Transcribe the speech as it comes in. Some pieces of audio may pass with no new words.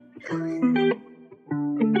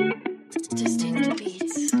Distinct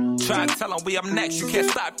beats. Try to tell them we up next, you can't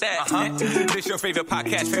stop that. This your favorite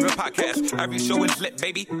podcast. Every show is lit,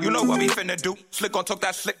 baby. You know what we finna do. Slick gon' talk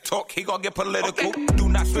that slick talk, he gon' get political. Okay. Do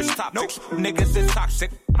not switch topics, niggas is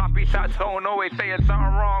toxic. Poppy shots don't always say it's something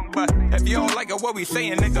wrong, but if you don't like it, what we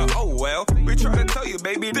saying, nigga, oh well. We try to tell you,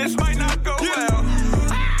 baby, this might not go well.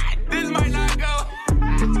 This might not go.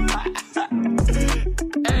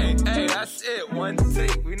 Hey, that's it. One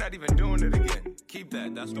take. We're not even doing it again. Keep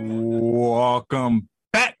that. That's the one. Welcome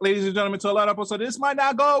back, ladies and gentlemen, to a lot of episode. This might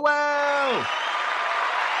not go well.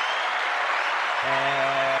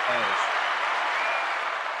 Yes.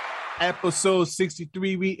 Episode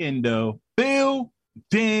 63. We in the building.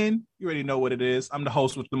 You already know what it is. I'm the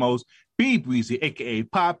host with the most, B Breezy, aka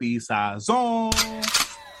Poppy Sazon.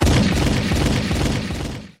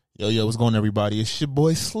 Yo, what's going on, everybody? It's your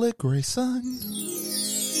boy Slick Ray, son.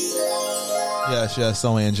 Yes,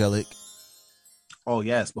 so angelic. Oh,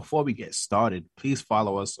 yes. Before we get started, please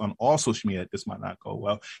follow us on all social media. This might not go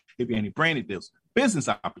well. If you have any branded deals, business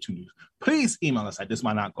opportunities, please email us at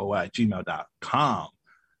thismightnotgowell@gmail.com.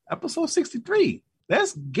 Episode 63.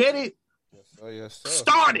 Let's get it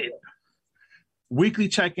started. Weekly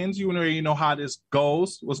check-ins. You already know how this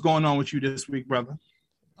goes. What's going on with you this week, brother?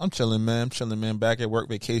 I'm chilling, man. Back at work,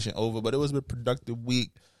 vacation over, but it was a productive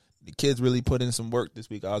week. The kids really put in some work this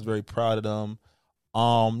week. I was very proud of them.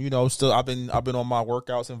 Still I've been on my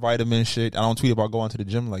workouts and vitamin shit. I don't tweet about going to the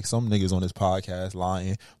gym like some niggas on this podcast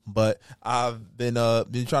lying, but I've been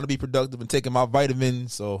trying to be productive and taking my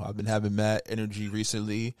vitamins, so I've been having mad energy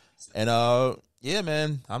recently. And yeah,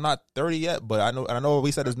 man, I'm not 30 yet, but I know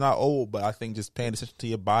we said it's not old, but I think just paying attention to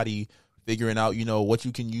your body, figuring out, what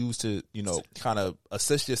you can use to, kind of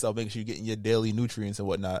assist yourself, making sure you're getting your daily nutrients and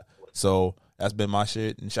whatnot. So that's been my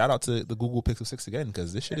shit. And shout out to the Google Pixel 6 again,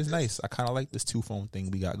 because this shit is nice. I kind of like this 2-phone thing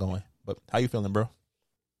we got going. But how you feeling, bro?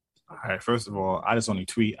 All right, first of all, I just only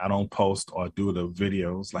tweet. I don't post or do the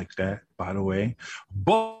videos like that, by the way.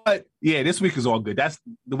 But yeah, this week is all good.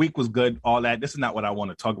 The week was good, all that. This is not what I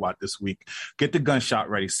want to talk about this week. Get the gunshot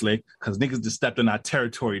ready, Slick, because niggas just stepped in our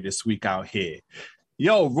territory this week out here.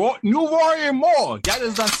 Yo, New Warrior More. Y'all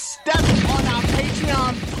just done stepped on our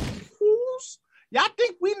Patreon. Fools. Y'all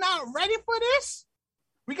think we not ready for this?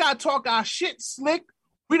 We got to talk our shit, Slick.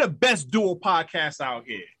 We the best dual podcast out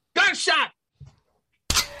here. Gunshot.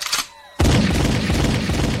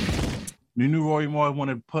 The New Warrior More want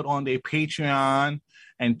to put on their Patreon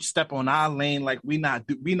and step on our lane like we not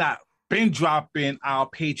been dropping our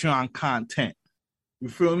Patreon content. You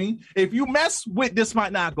feel me? If you mess with This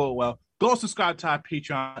Might Not Go Well, go subscribe to our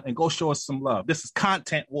Patreon and go show us some love. This is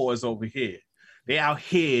Content Wars over here. They out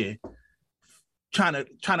here trying to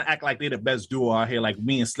act like they're the best duo out here, like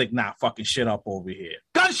me and Slick not fucking shit up over here.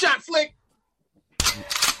 Gunshot, Slick!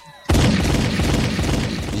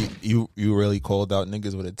 You really called out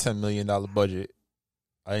niggas with a $10 million budget.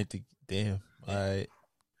 I didn't think, damn. All right.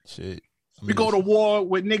 Shit. We go to war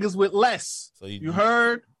with niggas with less. So you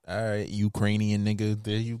heard? All right, Ukrainian nigga.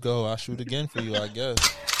 There you go. I'll shoot again for you, I guess.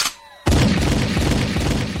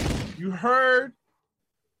 You heard?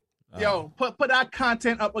 Yo, put our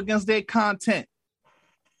content up against their content.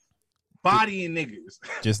 Bodying niggas.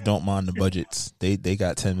 Just don't mind the budgets. They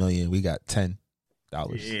got $10 million. We got $10.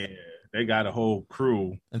 Yeah, they got a whole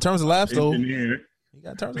crew. In terms of labs, though, we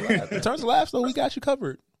got we got you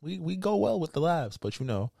covered. We go well with the labs, but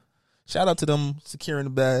shout out to them securing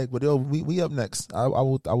the bag. But we up next. I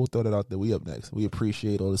will throw that out there. We up next. We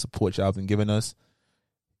appreciate all the support y'all been giving us.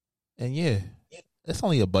 And yeah, it's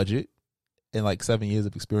only a budget and like 7 years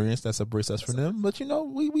of experience that separates us from them. But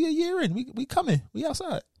we a year in. We coming. We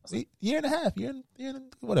outside. Year and a half. Year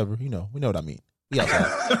and whatever. We know what I mean. We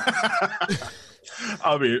outside.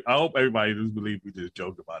 I mean, I hope everybody just believe we just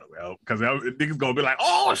joked about it, because niggas gonna be like,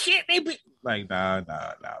 "Oh shit, they be like, nah."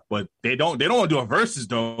 But they don't want to do a versus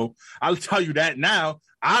though. I'll tell you that now.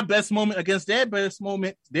 Our best moment against their best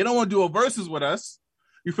moment. They don't want to do a versus with us.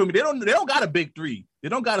 You feel me? They don't got a big three. They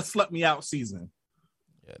don't got a slut me out season.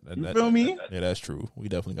 Yeah, you feel me? Yeah, that's true. We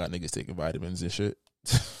definitely got niggas taking vitamins and shit.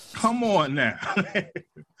 Come on now.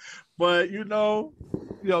 But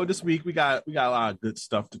this week we got a lot of good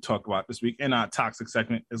stuff to talk about this week, and our toxic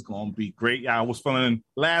segment is gonna be great. Yeah, I was feeling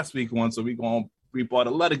last week one, so we brought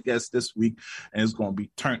a lot of guests this week, and it's gonna be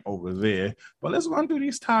turned over there. But let's run through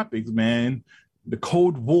these topics, man. The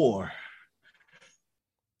Cold War.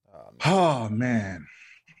 Oh man.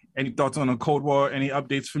 Any thoughts on the Cold War? Any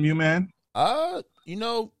updates from you, man? I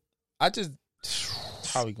just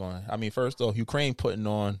how we going? I mean, first off, Ukraine putting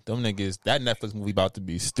on them niggas. That Netflix movie about to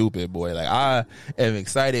be stupid, boy. Like, I am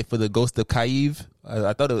excited for the Ghost of Kyiv.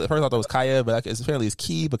 I thought at first I thought it was Kyiv, but apparently it's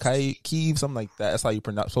Kyiv, Kyiv, something like that. That's how you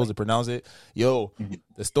supposed to pronounce it. Yo,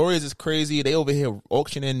 the story is just crazy. They over here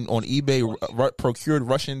auctioning on eBay procured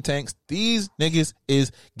Russian tanks. These niggas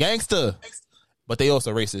is gangster. But they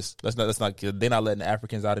also racist. That's not good. They're not letting the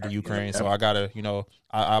Africans out of the Ukraine. So I gotta,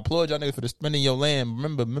 I applaud y'all niggas for defending your land.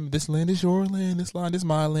 Remember, this land is your land. This land is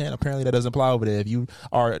my land. Apparently that doesn't apply over there. If you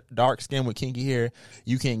are dark skinned with kinky hair,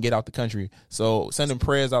 you can't get out the country. So sending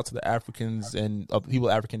prayers out to the Africans and people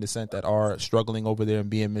of African descent that are struggling over there and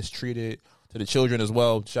being mistreated. To the children as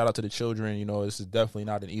well. Shout out to the children. This is definitely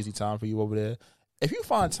not an easy time for you over there. If you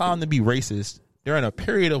find time to be racist during a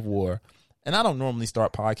period of war. And I don't normally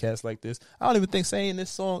start podcasts like this. I don't even think saying this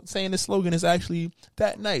slogan is actually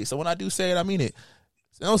that nice. So when I do say it, I mean it.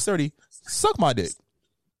 No, 30, suck my dick.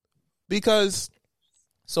 Because,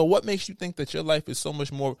 so what makes you think that your life is so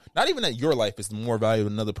much more, not even that your life is more valuable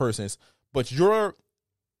than another person's, but your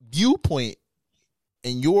viewpoint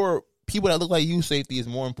and your people that look like you safety is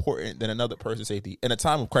more important than another person's safety in a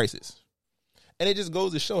time of crisis. And it just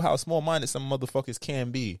goes to show how small-minded some motherfuckers can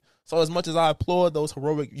be. So as much as I applaud those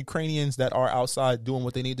heroic Ukrainians that are outside doing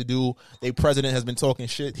what they need to do, their president has been talking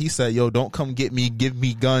shit. He said, yo, don't come get me, give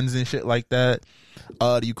me guns and shit like that.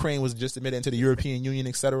 The Ukraine was just admitted into the European Union,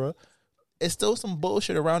 etc. It's still some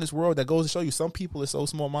bullshit around this world that goes to show you some people are so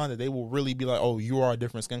small-minded, they will really be like, oh, you are a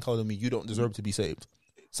different skin color than me. You don't deserve to be saved.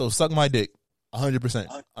 So suck my dick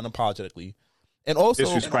 100%, unapologetically. And also...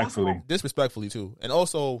 Disrespectfully, too. And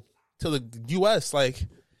also... to the U.S., like,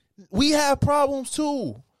 we have problems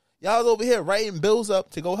too. Y'all over here writing bills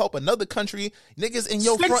up to go help another country. Niggas in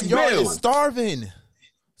your front yard is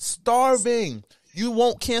starving. You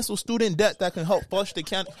won't cancel student debt that can help flourish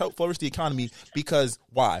the economy because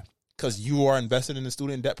why? Because you are invested in the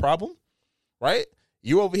student debt problem, right?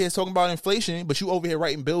 You over here talking about inflation, but you over here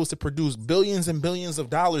writing bills to produce billions and billions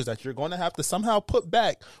of dollars that you're going to have to somehow put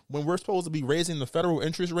back when we're supposed to be raising the federal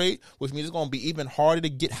interest rate, which means it's going to be even harder to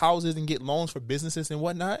get houses and get loans for businesses and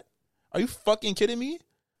whatnot. Are you fucking kidding me?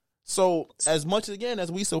 So as much, again,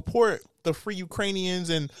 as we support the free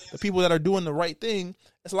Ukrainians and the people that are doing the right thing,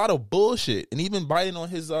 it's a lot of bullshit. And even Biden on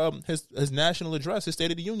his national address, his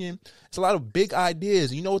State of the Union, it's a lot of big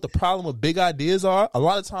ideas. You know what the problem with big ideas are? A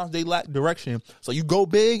lot of times they lack direction. So you go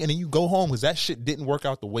big and then you go home because that shit didn't work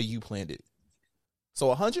out the way you planned it.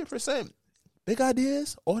 So 100%, big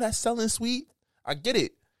ideas, all that selling sweet, I get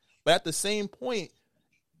it. But at the same point,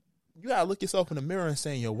 you got to look yourself in the mirror and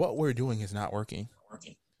say, yo, what we're doing is not working.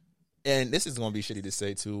 And this is going to be shitty to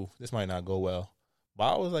say, too. This might not go well.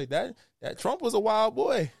 But I was like, that Trump was a wild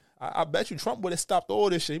boy. I bet you Trump would have stopped all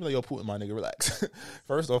this shit. He'd be like, yo, Putin, my nigga, relax.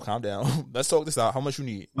 First off, calm down. Let's talk this out. How much you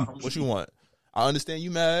need? What you want? I understand you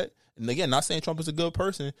mad. And again, not saying Trump is a good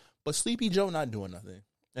person, but Sleepy Joe not doing nothing.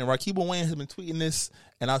 And Rakiba Wayne has been tweeting this,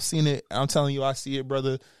 and I've seen it. I'm telling you, I see it,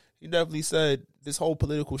 brother. He definitely said this whole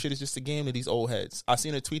political shit is just a game to these old heads. I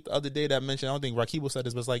seen a tweet the other day that mentioned, I don't think Rakiba said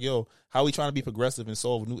this, but it's like, yo, how we trying to be progressive and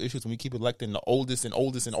solve new issues when we keep electing the oldest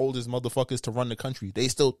motherfuckers to run the country? They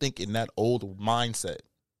still think in that old mindset,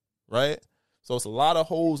 right? So it's a lot of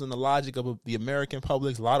holes in the logic of the American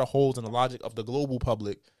public, a lot of holes in the logic of the global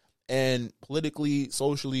public. And politically,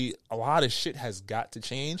 socially, a lot of shit has got to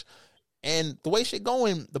change. And the way shit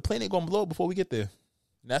going, the planet going to blow up before we get there.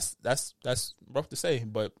 That's rough to say,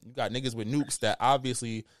 but you got niggas with nukes that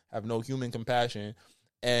obviously have no human compassion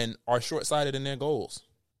and are short-sighted in their goals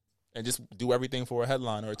and just do everything for a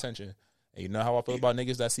headline or attention. And you know how I feel about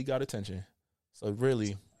niggas that seek out attention. So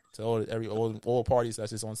really, to all parties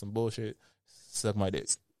that's just on some bullshit, suck my dick.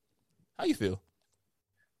 How you feel?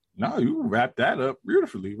 No, you wrapped that up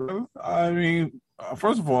beautifully, bro. I mean,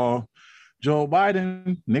 first of all, Joe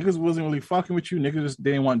Biden, niggas wasn't really fucking with you. Niggas just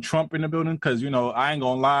didn't want Trump in the building because, I ain't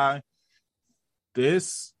gonna lie.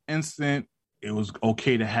 This instant, it was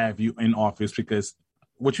okay to have you in office because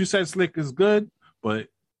what you said, Slick, is good, but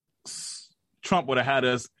Trump would have had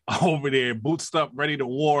us over there boots up, ready to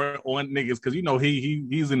war on niggas because,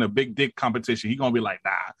 he's in a big dick competition. He gonna be like,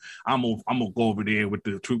 nah, I'm gonna go over there with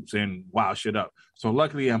the troops and wow shit up. So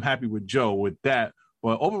luckily, I'm happy with Joe with that.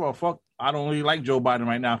 But overall, I don't really like Joe Biden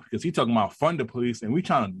right now because he's talking about fund the police and we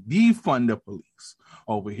trying to defund the police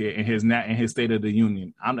over here in his State of the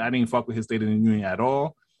Union. I didn't fuck with his State of the Union at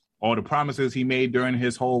all. All the promises he made during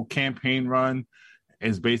his whole campaign run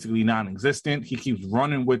is basically non-existent. He keeps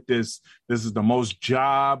running with this. This is the most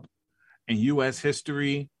job in U.S.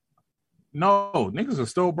 history. No, niggas are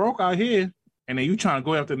still broke out here. And then you trying to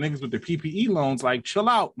go after niggas with the PPE loans. Like, chill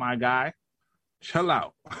out, my guy. Chill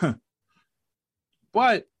out.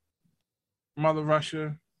 But Mother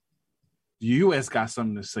Russia. The U.S. got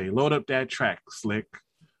something to say. Load up that track, Slick.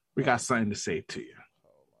 We got something to say to you. Oh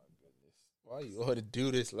my goodness! Why you ought to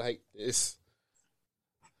do this like this?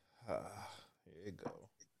 Here you go.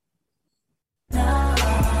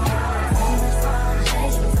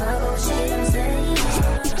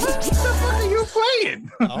 What the fuck are you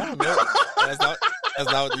playing? I don't know. That's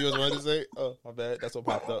not what you was wanting to say. Oh, my bad. That's what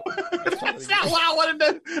popped up. That's not what I wanted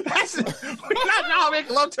to. We're not now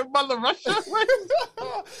making love to Mother Russia.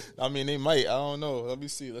 I mean, they might. I don't know. Let me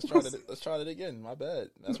see. Let's try it again. My bad.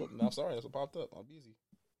 I'm sorry. That's what popped up. I'm busy.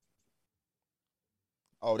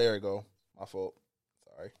 Oh, there we go. My fault.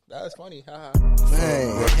 Sorry. That was funny. Man,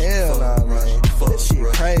 hell nah, man. That shit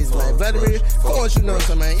crazy, man. Vladimir, of course you know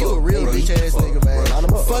something, man. You a real bitch ass nigga, man.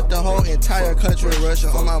 Fuck the whole entire country of Russia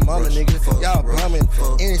on my mama, nigga. Y'all bombing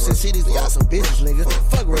innocent cities. Y'all some bitches, nigga.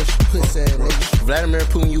 Fuck Russia, pussy ass nigga. Vladimir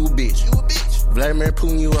Putin, you a bitch. You a bitch. Vladimir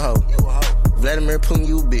Putin, you a hoe. You a hoe. Vladimir Putin,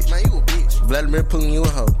 you a bitch. Man, you a bitch. Vladimir Putin, you a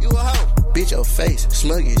hoe. You a hoe. Bitch, your face,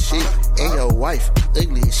 smug as shit. And your wife,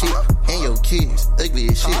 ugly as shit. And your kids, ugly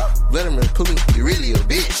as shit. Vladimir Putin, you really a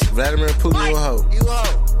bitch. Vladimir Putin, you a hoe. You a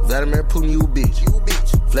hoe. Vladimir Putin, you a bitch. You a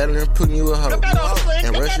bitch. Vladimir Putin, you a hoe.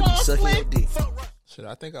 And Russia be sucking your dick. Shit,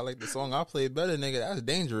 I think I like the song I played better, nigga. That's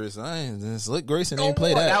dangerous. Slick Grayson didn't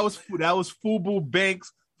play that. That was Fubu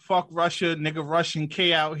Banks. Fuck Russia, nigga. Russian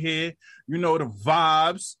K out here. You know the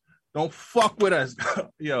vibes. Don't fuck with us.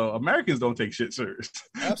 Yo, Americans don't take shit serious.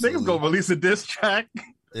 Niggas gonna release a diss track.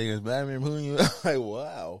 Niggas, Batman, like,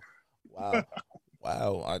 wow.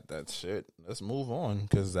 That shit. Let's move on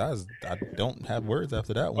because I don't have words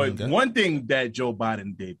after that one. But one thing that Joe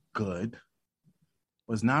Biden did good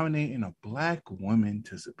was nominating a black woman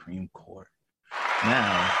to Supreme Court.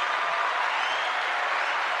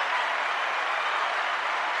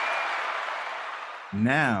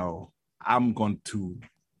 Now I'm going to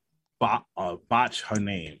botch her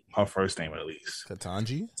name, her first name at least.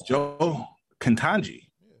 Ketanji? Joe Ketanji.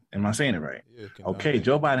 Am I saying it right? Yeah, okay,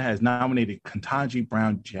 Joe Biden has nominated Ketanji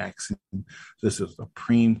Brown Jackson to the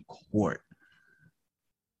Supreme Court.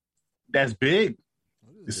 That's big.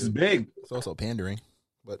 This is big. It's also pandering,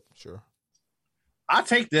 but sure. I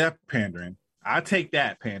take that pandering,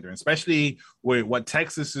 especially with what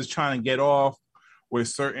Texas is trying to get off with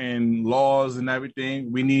certain laws and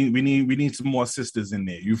everything. We need some more sisters in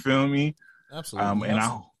there. You feel me? Absolutely.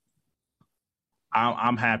 And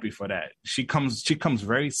I'm happy for that. She comes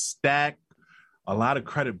very stacked, a lot of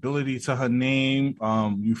credibility to her name.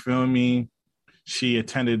 You feel me? She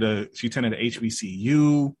attended a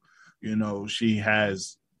HBCU. You know, she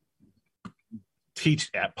has teach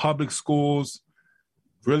at public schools.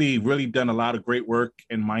 Really, really done a lot of great work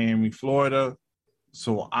in Miami, Florida.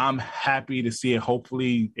 So I'm happy to see it.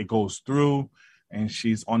 Hopefully it goes through and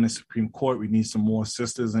she's on the Supreme Court. We need some more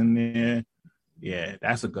sisters in there. Yeah,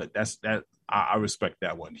 I respect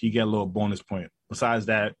that one. He get a little bonus point. Besides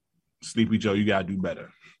that, Sleepy Joe, you gotta do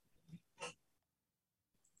better.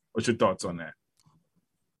 What's your thoughts on that?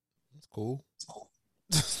 It's cool.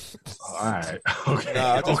 All right. Okay.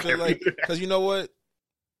 Nah, I just feel like, because you know what?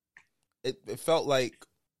 It felt like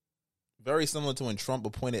very similar to when Trump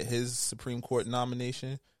appointed his Supreme Court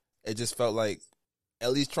nomination. It just felt like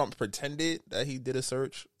at least Trump pretended that he did a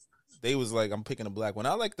search. They was like, I'm picking a black one.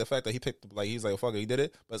 I like the fact that he picked, like, he's like, fuck it, he did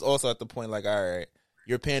it. But it's also at the point like, all right,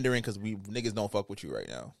 you're pandering because we niggas don't fuck with you right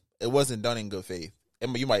now. It wasn't done in good faith.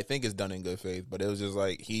 And you might think it's done in good faith, but it was just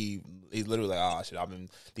like he's literally like, oh shit,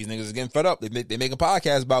 these niggas is getting fed up. They making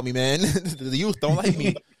podcasts about me, man. The youth don't like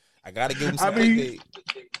me. I gotta give them some clickbait.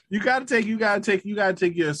 You gotta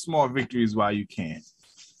take your small victories while you can,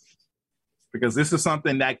 because this is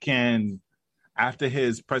something that can, after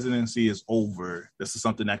his presidency is over, this is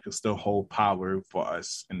something that can still hold power for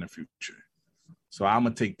us in the future. So I'm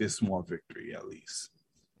gonna take this small victory at least.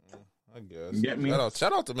 I guess. You get me?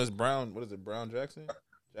 Shout out to Miss Brown. What is it, Brown Jackson?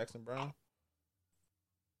 Jackson Brown?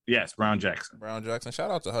 Yes, Brown Jackson. Brown Jackson.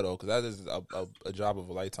 Shout out to her though, because that is a job of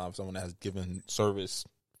a lifetime. Someone that has given service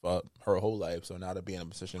for her whole life. So now to be in a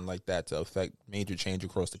position like that to affect major change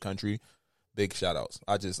across the country, big shout outs.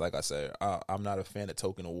 Like I said, I'm not a fan of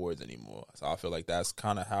token awards anymore. So I feel like that's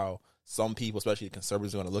kind of how some people, especially the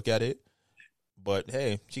conservatives, are going to look at it. But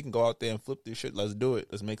hey, she can go out there and flip this shit. Let's do it.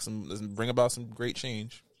 Let's bring about some great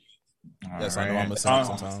change. Yes, right. I know I'm a cynic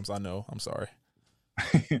sometimes. I know. I'm sorry.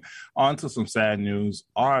 On to some sad news.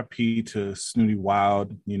 RIP to Snooty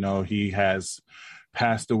Wild. You know, he has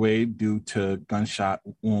passed away due to gunshot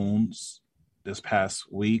wounds this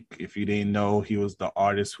past week. If you didn't know, he was the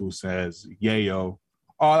artist who says, "Yayo."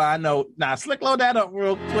 All I know. Nah, slick load that up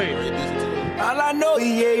real quick. All I know is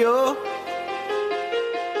yayo.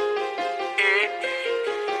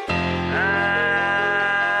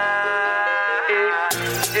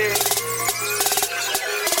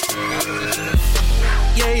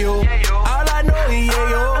 yeah, yo. All I know is, yeah,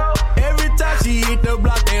 yo. Every time she hit the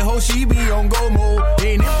block, that hoe, she be on go mode.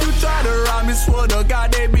 And if you try to rob me, swear to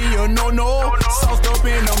God, that be a no-no. Sauced up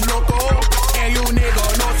in them loco, and you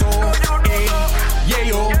nigga know so. Yeah,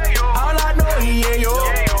 yo. All I know is, yeah, yo.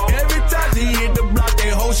 Every time she hit the block,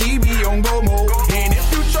 that hoe, she be on go mode. And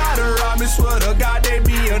if you try to rob me, swear to God, that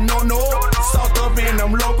be a no-no. Sauced up in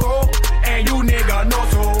them loco, and you nigga know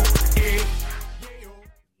so.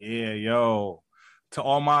 Yeah, yo. To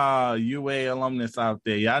all my UA alumnus out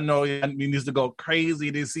there, y'all know we needs to go crazy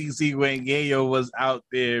to see when Yayo was out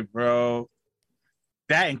there, bro.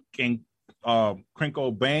 That and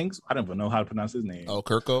Krinko Banks, I don't even know how to pronounce his name. Oh,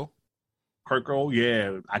 Kirko,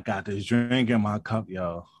 yeah. I got this drink in my cup,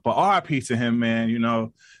 yo. But RIP to him, man. You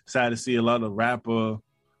know, sad to see a lot of rapper.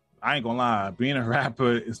 I ain't gonna lie, being a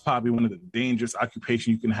rapper is probably one of the dangerous occupations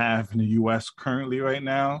you can have in the U.S. currently right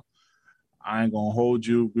now. I ain't gonna hold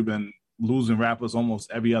you. We've been losing rappers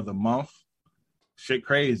almost every other month. Shit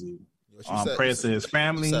crazy. Prayers to his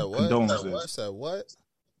family. Condolences. What?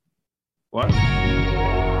 What?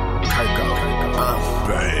 Kirko.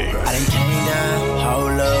 Bang. I done came down,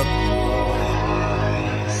 hold up.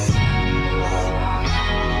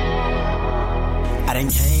 I done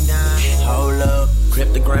came down, hold up.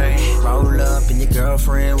 Grip the grain, roll up, and your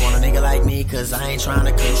girlfriend want a nigga like me, cause I ain't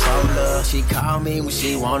tryna control her. She call me when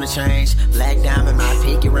she wanna change. Black diamond, my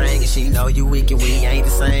pinky ring, and she know you weak and we ain't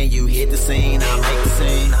the same. You hit the scene, I make the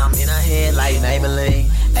scene. I'm in her head like Maybelline.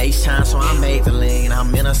 H time, so I made the lean.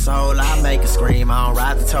 I'm in her soul, I make her scream. I don't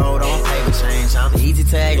ride the toe, don't pay the change. I'm easy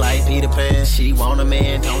tag like Peter Pan. She want a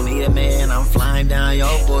man, don't need a man. I'm flying down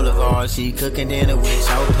your boulevard. She cooking dinner with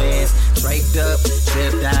your pants. Draped up,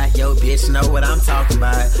 tripped out. Yo, bitch, know what I'm talking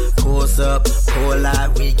about. Pulls up, pull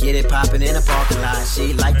out. We get it popping in the parking lot.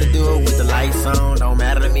 She like to do it with the lights on. Don't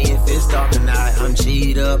matter to me if it's dark or not. I'm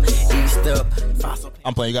G'd up, eased up.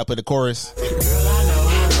 I'm playing. You gotta play the chorus. Girl, I know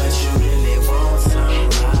how much you really want somebody.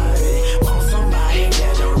 Want somebody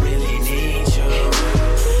that don't really need you.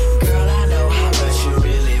 Girl, I know how much you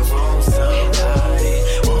really want somebody.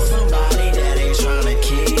 Want somebody that ain't tryna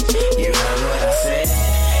keep. You heard what I said.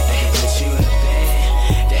 They can put you to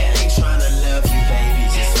bed. That ain't tryna love you, baby.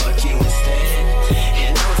 Just fuck you instead.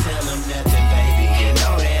 And don't tell them nothing, baby. You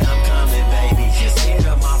know that I'm coming, baby. Just hit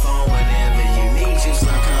up my phone whenever you need you some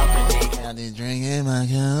company. Got this drink in my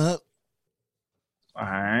cup. All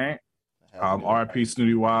right. RIP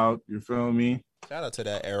Snooty Wild, you feel me? Shout out to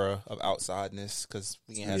that era of outsideness, because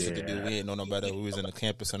we ain't had shit to do. We ain't know no better. We was in the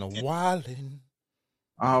campus and a wildin'.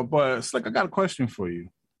 But it's like, I got a question for you.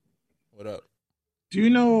 What up? Do you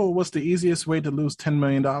know what's the easiest way to lose $10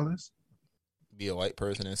 million? Be a white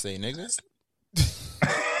person and say niggas?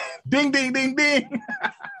 Ding, ding, ding, ding.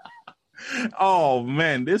 Oh,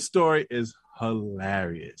 man, this story is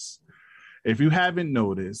hilarious. If you haven't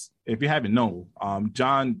known,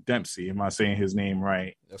 John Dempsey, am I saying his name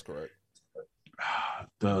right? That's correct.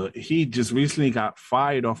 He just recently got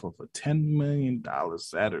fired off of a $10 million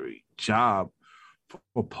salary job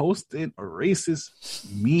for posting a racist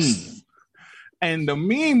meme. And the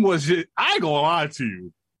meme was just, I ain't gonna lie to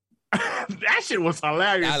you. That shit was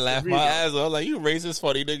hilarious. I laughed my ass off. Like, you racist,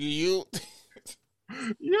 funny nigga, you.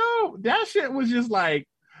 Yo, that shit was just like,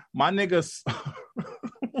 my niggas.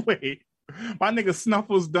 Wait. My nigga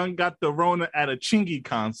Snuffles done got the Rona at a Chingy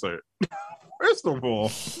concert. First of all,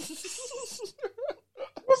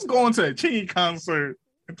 what's going to a Chingy concert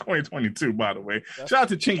in 2022, by the way? Shout out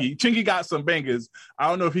to Chingy. Chingy got some bangers. I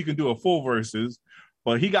don't know if he can do a full verses,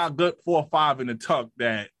 but he got good 4 or 5 in the tuck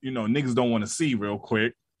that, you know, niggas don't want to see real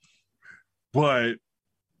quick. But,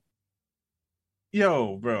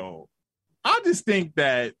 yo, bro, I just think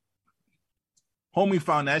that homie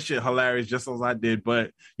found that shit hilarious just as I did.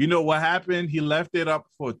 But you know what happened? He left it up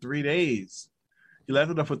for 3 days. He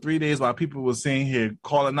left it up for 3 days while people were sitting here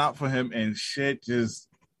calling out for him and shit just,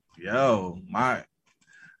 yo, I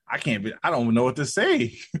don't even know what to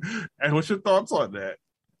say. And what's your thoughts on that?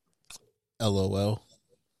 LOL.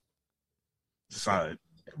 Son,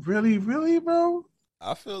 really, bro?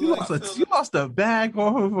 I feel you like you lost a bag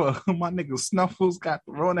off of my nigga Snuffles got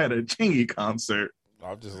thrown at a Chingy concert.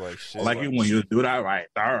 I'm just like, shit. Like it when you do that right.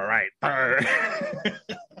 All right.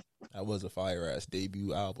 That was a fire ass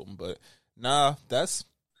debut album, but nah, that's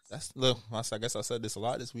look. I guess I said this a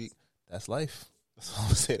lot this week. That's life. That's all I'm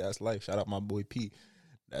gonna say. That's life. Shout out my boy P.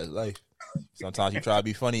 That's life. Sometimes you try to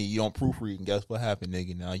be funny, you don't proofread, and guess what happened,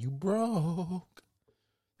 nigga? Now you broke.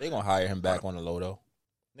 They gonna hire him back on the low though.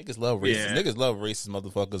 Niggas love racist. Yeah. Niggas love racist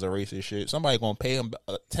motherfuckers or racist shit. Somebody gonna pay him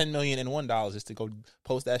 $10 million just to go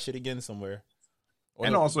post that shit again somewhere.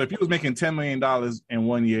 And also, if you was making $10 million in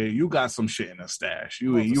 1 year, you got some shit in a stash.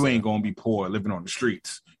 You ain't gonna be poor living on the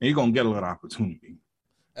streets, and you're gonna get a little opportunity.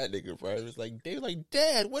 That nigga probably was like,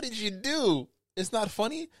 Dad, what did you do? It's not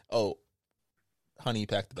funny. Oh, honey,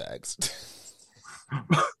 pack the bags.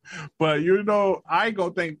 But I ain't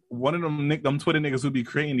gonna think one of them Twitter niggas who be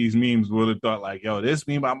creating these memes would have thought like, yo, this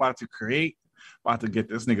meme I'm about to create, about to get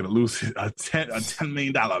this nigga to lose a $10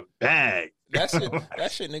 million bag.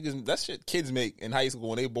 That shit kids make in high school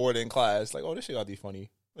when they bored in class. Like, oh, this shit gotta be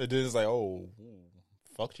funny. And then it's like, oh,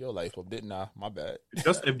 fucked your life up, didn't I? My bad.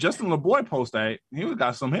 If Justin LeBoy post that, he would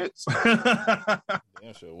got some hits. Yeah,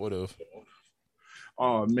 sure would have.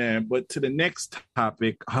 Oh man, but to the next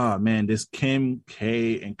topic, this Kim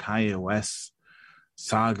K and Kanye West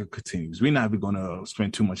saga continues. We're not even gonna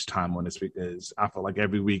spend too much time on this because I feel like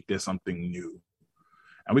every week there's something new.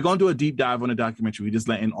 And we're gonna do a deep dive on the documentary. We just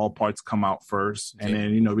letting all parts come out first. And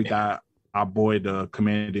then, we got our boy, the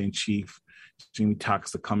Commander-in-Chief, Jimmy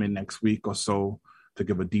Tox, to come in next week or so to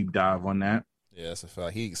give a deep dive on that. Yeah, that's a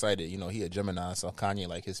fact. He excited. He a Gemini, so Kanye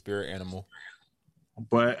like his spirit animal.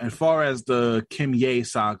 But as far as the Kim Ye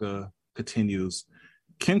saga continues,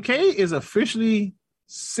 Kim K is officially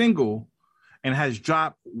single and has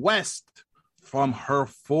dropped West from her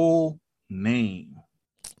full name.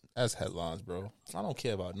 That's headlines, bro. I don't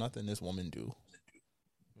care about nothing this woman do.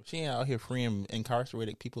 If she ain't out here freeing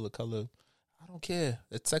incarcerated people of color, I don't care.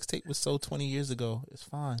 The sex tape was sold 20 years ago. It's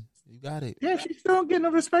fine. You got it. Yeah, she still don't get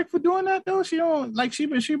no respect for doing that though. She don't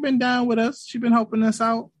she been down with us. She been helping us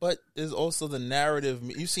out. But there's also the narrative.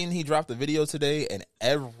 You seen he dropped the video today, and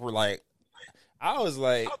I was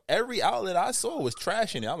like, every outlet I saw was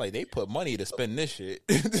trashing it. I'm like, they put money to spend this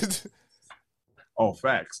shit. Oh,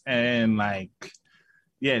 facts. And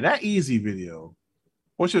that Easy video.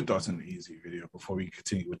 What's your thoughts on the Easy video before we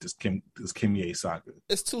continue with this Kim Ye saga?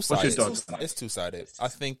 It's two-sided. What's your thoughts on it? It's two-sided. I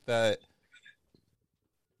think that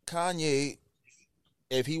Kanye,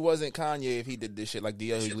 if he wasn't Kanye, if he did this shit like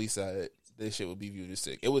DLE said, this shit would be viewed as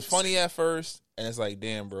sick. It was funny at first, and it's like,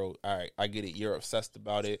 damn, bro, all right, I get it. You're obsessed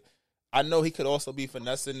about it. I know he could also be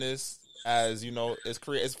finessing this as,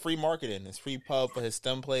 it's free marketing. It's free pub for his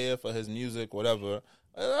STEM player, for his music, whatever.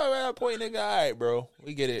 At that point, nigga, all right, bro,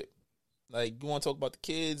 we get it. Like, you want to talk about the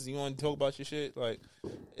kids? You want to talk about your shit? Like,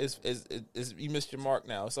 it's you missed your mark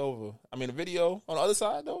now. It's over. I mean, the video on the other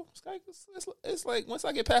side though, it's like once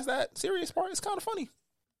I get past that serious part, it's kind of funny.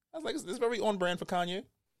 I was like, it's very on brand for Kanye.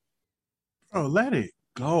 Bro, let it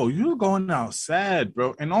go. You're going out sad,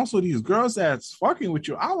 bro. And also these girls that's fucking with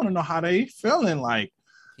you, I want to know how they feeling. Like,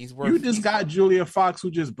 you just got Julia Fox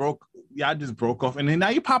who just broke off, and then now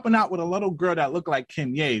you popping out with a little girl that looked like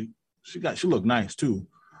Kim Ye. She looked nice too.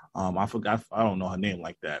 I forgot. I don't know her name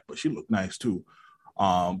like that, but she looked nice too.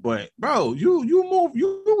 But bro, you move.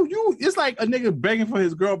 It's like a nigga begging for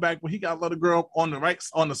his girl back when he got a little girl on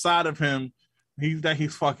the side of him.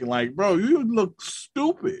 He's fucking like, bro, you look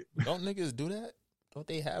stupid. Don't niggas do that? Don't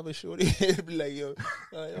they have a shorty? Be like, yo,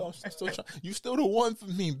 I'm still trying. You still the one for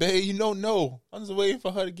me, babe. No. I'm just waiting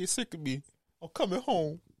for her to get sick of me. I'm coming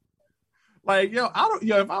home. Like,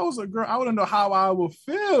 if I was a girl, I wouldn't know how I would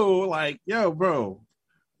feel. Like, yo, bro.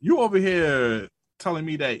 You over here telling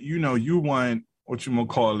me that you want what you gonna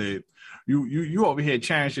call it. You over here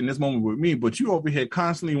cherishing this moment with me, but you over here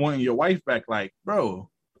constantly wanting your wife back, like, bro.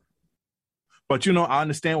 But I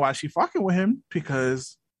understand why she fucking with him,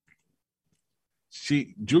 because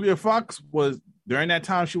Julia Fox was during that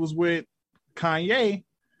time she was with Kanye,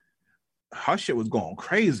 her shit was going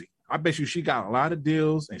crazy. I bet you she got a lot of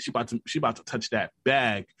deals, and she about to touch that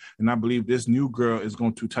bag, and I believe this new girl is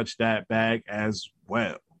going to touch that bag as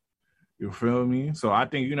well. You feel me? So I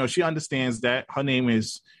think, she understands that. Her name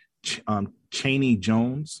is Chaney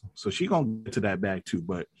Jones. So she gonna get to that bag too.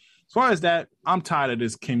 But as far as that, I'm tired of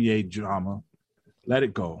this Kim Ye drama. Let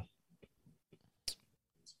it go.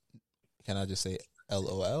 Can I just say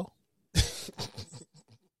LOL?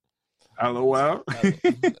 LOL?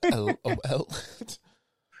 LOL.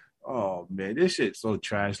 Oh, man, this shit's so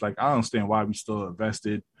trash. Like, I don't understand why we still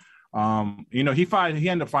invested. He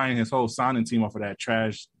ended up firing his whole signing team off of that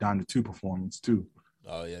trash Donda 2 performance too.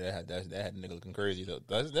 Oh yeah, that had a nigga looking crazy though.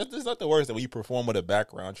 That's not the worst that when you perform with a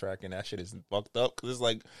background track and that shit is fucked up, because it's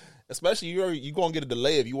like, especially you gonna get a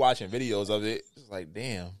delay if you watching videos of it. It's like,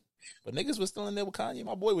 damn. But niggas was still in there with Kanye.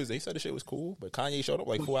 My boy was there. He said the shit was cool, but Kanye showed up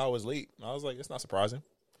like 4 hours late. And I was like, it's not surprising.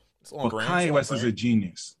 It's on brand. Kanye West is a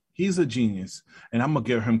genius. He's a genius, and I'm gonna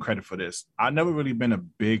give him credit for this. I've never really been a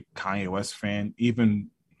big Kanye West fan,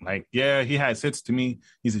 even. Like, yeah, he has hits to me.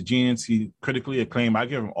 He's a genius. He critically acclaimed. I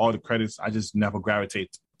give him all the credits. I just never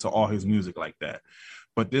gravitate to all his music like that.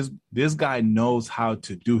 But this guy knows how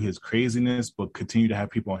to do his craziness, but continue to have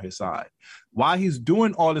people on his side. While he's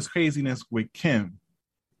doing all this craziness with Kim,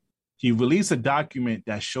 he released a document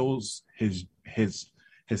that shows his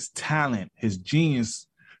talent, his genius.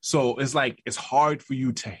 So it's like it's hard for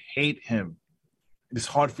you to hate him. It's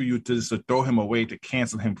hard for you to just throw him away, to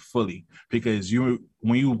cancel him fully, because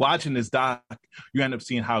when you're watching this doc, you end up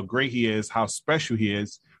seeing how great he is, how special he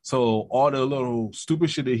is. So all the little stupid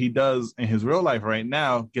shit that he does in his real life right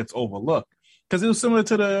now gets overlooked. Because it was similar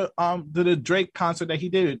to the Drake concert that he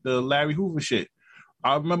did, the Larry Hoover shit.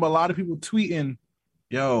 I remember a lot of people tweeting,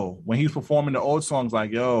 yo, when he's performing the old songs,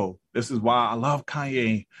 like, yo, this is why I love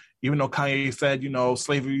Kanye. Even though Kanye said,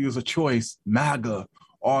 slavery is a choice, MAGA,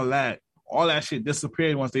 all that shit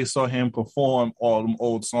disappeared once they saw him perform all them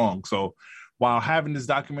old songs. So while having this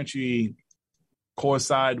documentary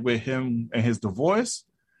coincide with him and his divorce,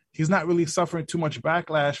 he's not really suffering too much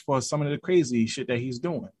backlash for some of the crazy shit that he's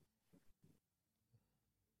doing.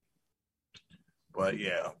 But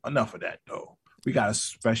yeah, enough of that though. We got a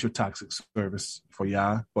special toxic service for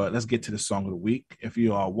y'all, but let's get to the song of the week. If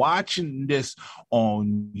you are watching this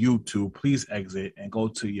on YouTube, please exit and go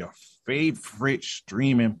to your favorite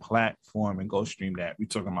streaming platform and go stream that. We're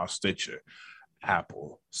talking about Stitcher,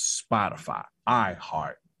 Apple, Spotify,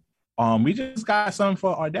 iHeart. We just got something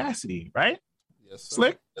for Audacity, right? Yes, sir.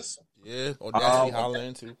 Slick? Yes. Yeah, Audacity holler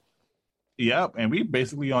into. Yep, and we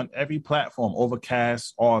basically on every platform,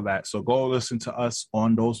 Overcast, all that. So go listen to us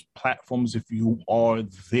on those platforms if you are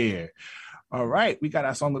there. All right, we got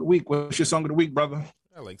our song of the week. What's your song of the week, brother?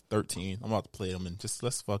 I got like 13. I'm about to play them and just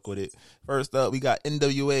let's fuck with it. First up, we got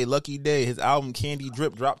NWA, Lucky Day. His album Candy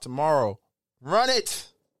Drip drop tomorrow. Run it!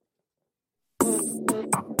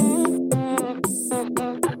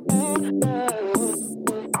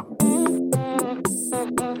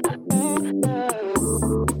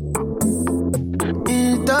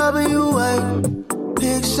 NWA,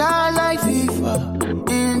 big shine like FIFA.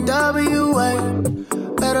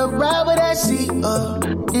 NWA, better ride with that seat up.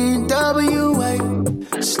 NWA,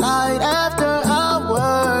 slide after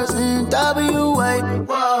hours. NWA,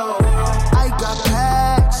 whoa. I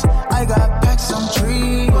got packs on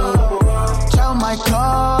tree. Tell my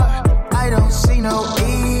car, I don't see no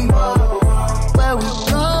E. Where we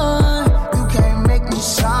going? You can't make me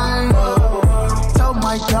sign. Tell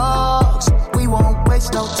my dogs, we won't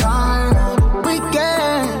waste no time.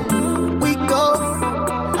 We go.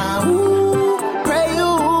 Now ooh, pray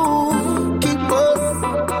you keep up.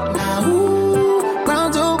 Now ooh,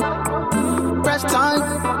 round two, press time.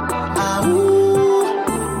 Now ooh,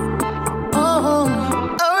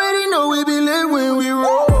 already know we be lit when we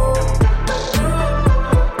roll.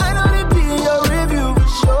 I know they be in your review for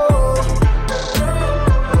sure.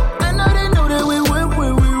 I know they know that we win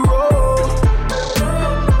when we roll.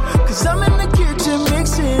 'Cause I'm in the kitchen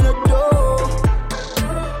mixing a dough.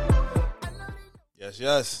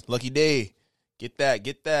 Yes. Lucky Day. Get that.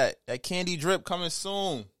 That Candy Drip coming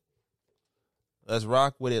soon. Let's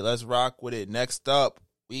rock with it. Next up,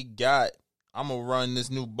 we got, I'm going to run this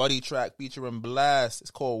new Buddy track featuring Blast. It's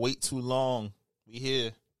called Wait Too Long. We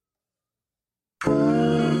here.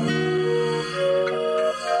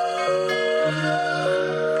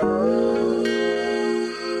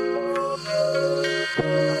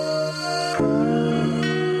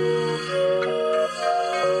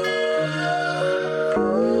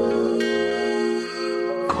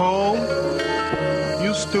 Cole,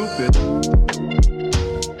 you stupid.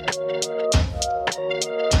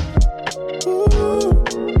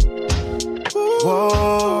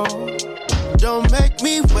 Whoa, don't make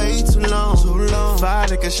me wait too long. Fire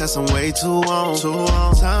like a shot, I'm way too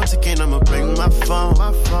on. Time ticking, I'ma bring my phone.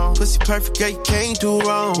 Pussy perfect, yeah, you can't do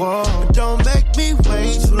wrong. But don't make me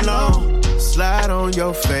wait too long. Slide on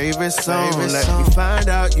your favorite song. Let me find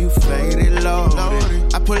out you faded low.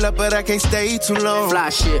 I pull up, but I can't stay too long. Fly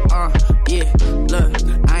shit, yeah, look,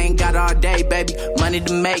 I ain't got all day, baby. Money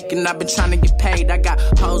to make, and I've been trying to get paid. I got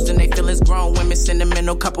hoes and they feelings, grown women,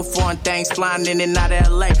 sentimental, couple foreign things, flying in and out of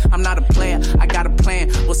LA. I'm not a player, I got a plan.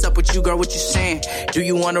 What's up with you, girl? What you saying? Do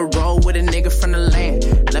you wanna roll with a nigga from the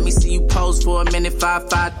land? Let me see you pose for a minute.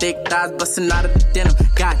 5'5", thick thighs, busting out of the denim.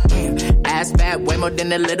 Goddamn, ass fat, way more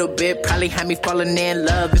than a little bit. Probably had me falling in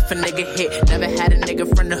love if a nigga hit. Never had a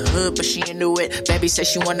nigga from the hood, but she into it. Baby said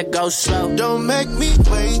she wanna go slow. Don't make me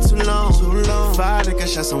wait too long. Fire like a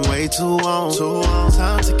shot, I'm way too on.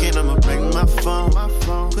 Time ticking, I'ma bring my phone.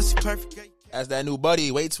 Pussy perfect. That's that new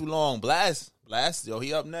Buddy. Wait Too Long. Blast. Yo,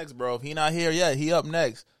 he up next, bro. If he not here yet, he up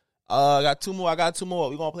next. I got two more.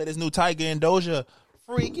 We gonna play this new Tyga and Doja.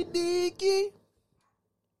 Freaky deaky.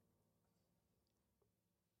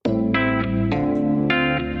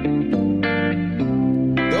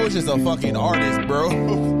 Doja's a fucking artist, bro. I've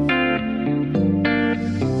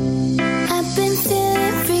been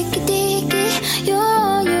feeling freaky deaky. You're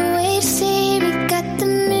on your way to see me. Got the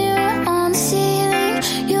mirror on the ceiling.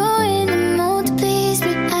 You're in the mood to please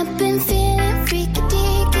me. I've been feeling freaky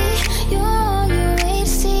deaky. You're on your way to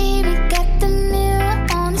see me. Got the mirror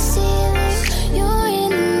on the ceiling. You're in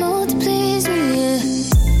the mood to please me.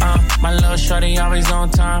 Yeah. My little shorty always on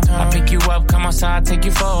time. I pick you up, come outside, take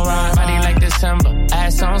you for a ride. Body like December,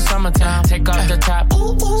 ass on summertime. Take off the top,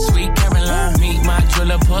 sweet Caroline. Meet my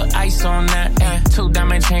jeweler, put ice on that. Yeah. 2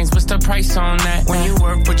 diamond chains, what's the price on that? When you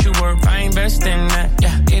work, what you work, I invest in that.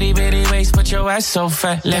 Yeah. Itty bitty waist, but your ass so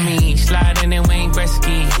fat. Let me slide in and Wayne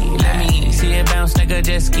Gretzky. Let me see it bounce like a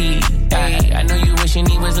jet ski. Ay, I know you wishing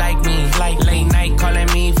he was like me. Like late night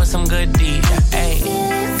calling me for some good deed. Ay.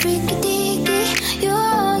 Feeling freaky deaky. You're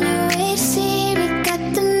on your way to see me. Got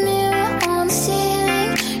the mirror on the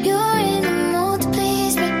ceiling. You're in the mood to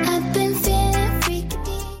please me. I've been feeling freaky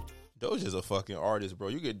deaky. Doja's a fucking artist, bro.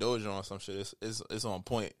 You get Doja on some shit, it's on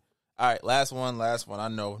point. All right, last one. I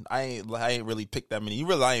know I ain't really picked that many.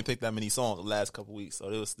 I ain't picked that many songs the last couple weeks, so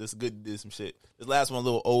this good to do some shit. This last one, a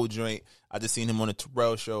little old joint. I just seen him on the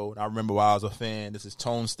Terrell show, and I remember why I was a fan. This is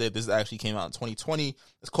Tone Step. This actually came out in 2020.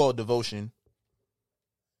 It's called Devotion.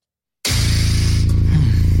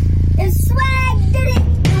 It's swag, did it?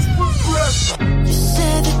 You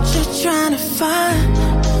said that you're trying to find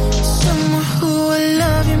someone who will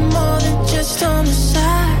love you more than just on the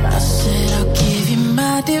side. I said I'll give you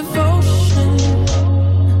my devotion.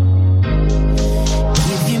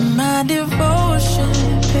 Give you my devotion,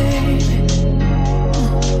 baby.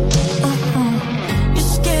 You're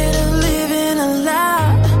scared of living a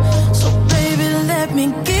lie, so baby let me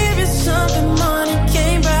give you something money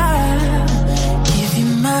can't buy. Give you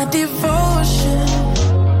my devotion.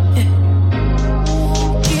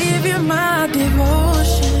 Give you my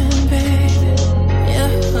devotion, baby. Yeah.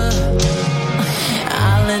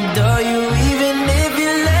 I'll adore you even if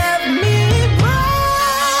you let me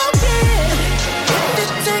broken. If you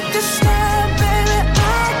take a step, baby,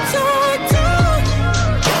 I'll take two.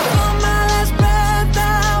 For my last breath,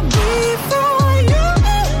 I'll be for you.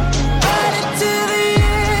 Right until the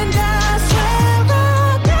end, I swear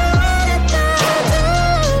I'll do anything to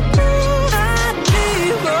prove my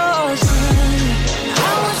devotion. I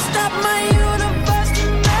will stop my universe to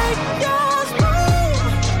make yours move.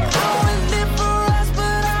 I would live for us,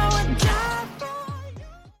 but I would die for you.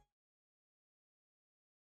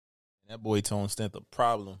 That boy Tone Step, the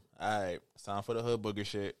problem. All right, it's time for the hood booger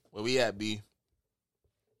shit. Where we at, B?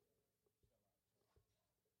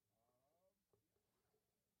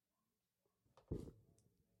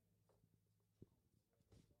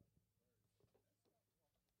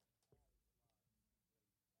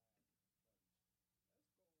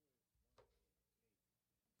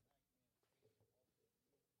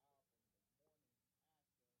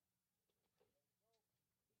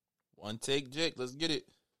 One take, Jake. Let's get it.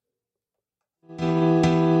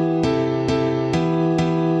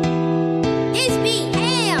 It's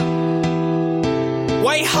BM.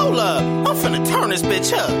 Wait, hold up. I'm finna turn this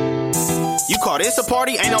bitch up. You call this a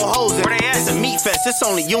party? Ain't no hoes in it. It's a meat fest. It's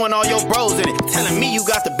only you and all your bros in it. Telling me you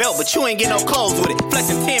got the belt, but you ain't get no clothes with it.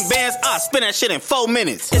 Flexing 10 bands, I spin that shit in 4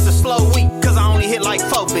 minutes. It's a slow week, cause I only hit like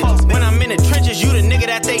 4 bitches. When I'm in the trenches, you the nigga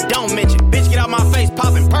that they don't mention. Bitch, get out my face,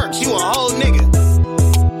 popping perks. You a whole nigga.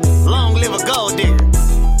 Long live a gold digger.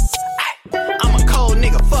 I'm a cold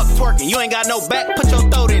nigga, fuck twerking. You ain't got no back, put your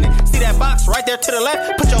throat in it. See that box right there to the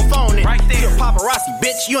left? Put your phone in. Right there. You a paparazzi,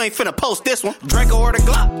 bitch. You ain't finna post this one. Draco or the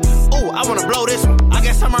Glock. Ooh, I wanna blow this one. I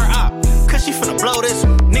guess I'm her op, cause she finna blow this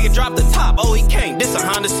one. Nigga drop the top, oh he can't. This a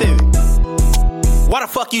Honda Civic. Why the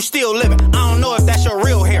fuck you still living? I don't know if that's your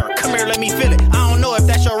real hair. Come here, let me feel it. I don't know if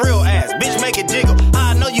that's your real ass. Bitch, make it jiggle.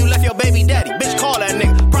 I know you left your baby daddy. Bitch, call that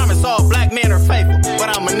nigga. Promise all black men are faithful, but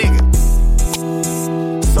I'm a nigga.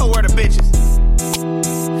 So where the bitches?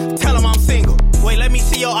 Tell them I'm single. Wait, let me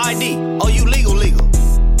see your ID. Oh, you legal.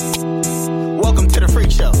 Welcome to the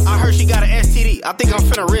freak show. I heard she got an STD. I think I'm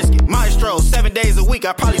finna risk it. Maestro, 7 days a week.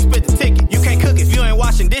 I probably split the ticket. You can't cook if you ain't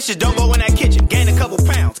washing dishes. Don't go in that kitchen. Gain a couple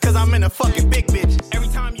pounds, cause I'm in a fucking big bitches. Every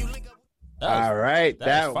time you link up. All right,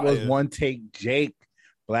 that was One Take Jake,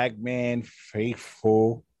 Black Man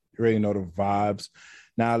Faithful. You already know the vibes.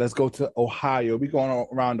 Now let's go to Ohio. We're going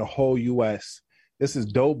around the whole U.S. This is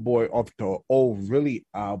Dope Boy off the old Really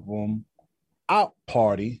album, Out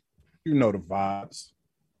Party. You know the vibes.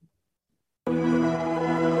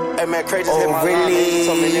 Hey man, Crazy just hit my really?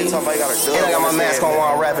 Line, man. And I got my mask on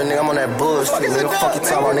while I'm rapping, nigga. I'm on that bullshit, nigga. Fuck you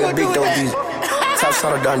talking about, nigga. Big dope beat. Talking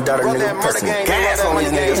Shout out done daughter, nigga. Put some gas on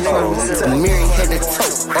these niggas. Mary head to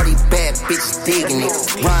toe. All these bad bitches digging it.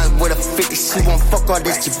 Ride with a 50, she won't fuck all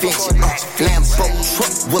this Givenchy. Lambo truck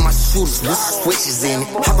with my shooters with switches in it.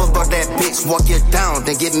 Hop about that bitch, walk you down,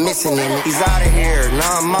 then get missing in it. He's out of here,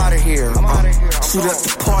 now I'm out of here. Shoot up the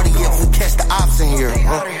party if we catch the ops in here.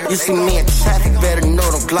 You see me in traffic, better know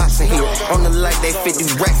them glocks in here. On the light, they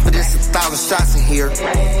 50 racks, but it's 1,000 shots in here.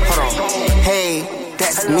 Hold on. Hey.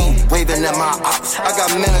 That's me, waving at my ops. I got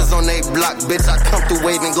minutes on they block, bitch, I come through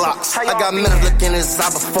waving Glocks. I got minutes looking inside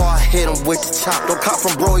before I hit him with the chop. Don't cop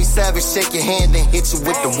from bro, he savage, shake your hand, then hit you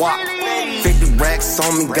with the wop. 50 racks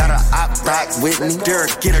on me, got a op back with me. Derek,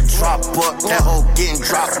 get a drop up, that hoe getting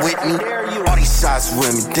dropped with me. All these shots with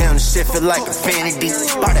me, damn, this shit feel like infinity.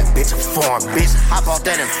 Buy that bitch a foreign, bitch, hop out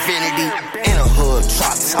that infinity. In a hood,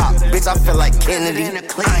 drop top, bitch, I feel like Kennedy. I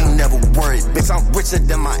ain't never worried, bitch, I'm richer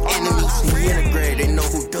than my enemies. We integrated, they know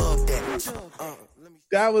who dug that.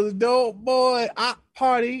 That was dope, boy.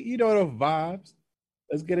 Party, you know the vibes.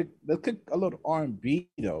 Let's kick a little R&B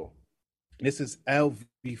though. This is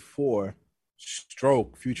LV4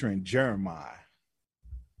 Stroke featuring Jeremiah.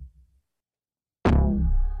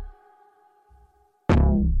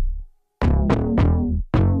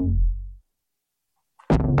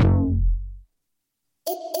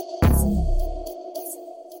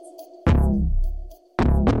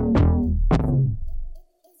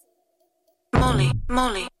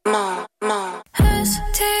 Molly, Mo.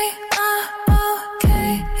 S-T-R-O-K-E.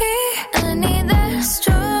 I need that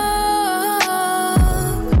stroke.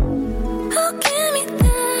 Oh, give me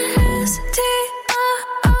that S-T-R-O-K-E.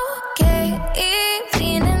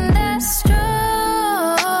 Feeling that stroke.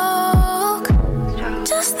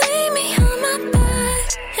 Just lay me on my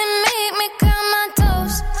back and make me count my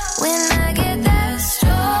toes when I get that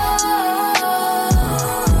stroke.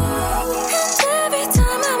 And every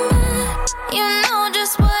time I'm mad, you know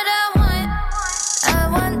just what I want. I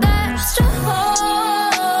want that stroke.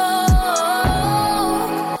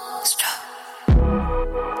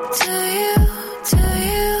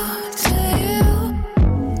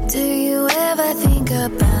 Do you ever think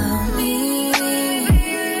about me?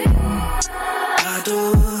 I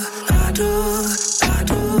do.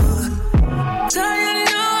 So you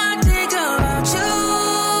know I think about you.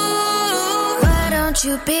 Why don't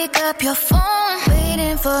you pick up your phone?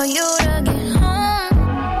 Waiting for you to get home.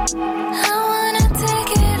 I wanna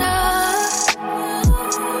take it off.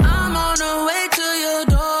 I'm on the way to your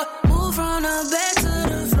door. Move from the bed to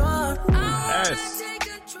the floor. Yes.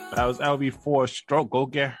 That was LV4 Stroke. Go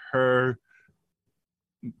get her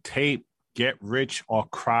tape, Get Rich or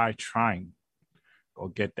Cry Trying. Go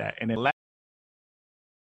get that. And then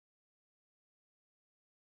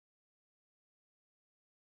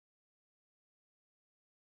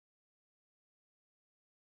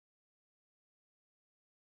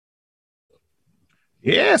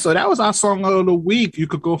yeah, so that was our song of the week. You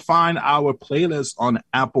could go find our playlist on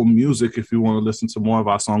Apple Music if you want to listen to more of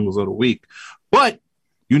our songs of the week. But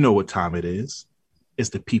you know what time it is. It's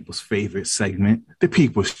the people's favorite segment, the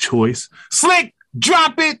people's choice. Slick,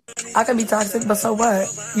 drop it. I can be toxic, but so what?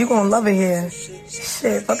 You gonna love it here.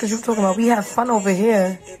 Shit, fuck is you talking about? We have fun over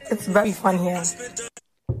here. It's very fun here.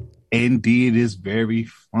 Indeed, it's very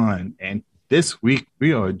fun. And this week,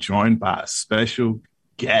 we are joined by a special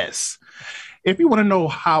guest. If you want to know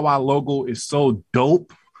how our logo is so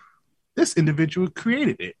dope, this individual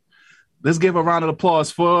created it. Let's give a round of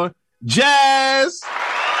applause for Jazz.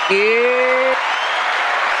 Yeah.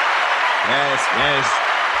 Yes.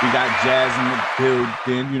 We got Jazz in the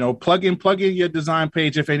building. You know, plug in your design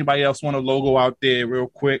page if anybody else want a logo out there real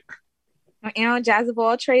quick. I am Jazz of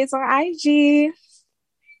All Trades on IG.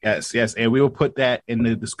 Yes. And we will put that in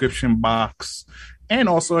the description box and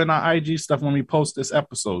also in our IG stuff when we post this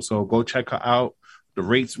episode. So go check her out. The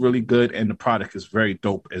rate's really good and the product is very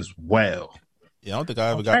dope as well. Yeah, I don't think I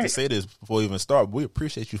ever got to say this before we even start, but we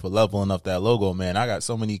appreciate you for leveling up that logo, man. I got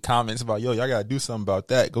so many comments about, y'all got to do something about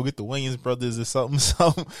that. Go get the Williams brothers or something.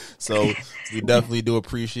 So we definitely do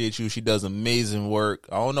appreciate you. She does amazing work.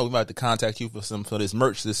 I don't know, we might have to contact you for this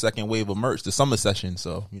merch, this second wave of merch, the summer session.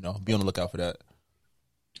 So, be on the lookout for that.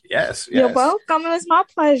 Yes. You're welcome. It was my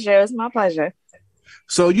pleasure.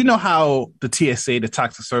 So you know how the TSA, the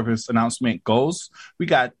Toxic Service announcement goes. We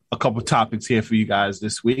got a couple topics here for you guys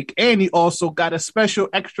this week. And he also got a special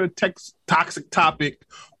extra toxic topic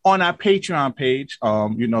on our Patreon page,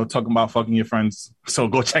 talking about fucking your friends. So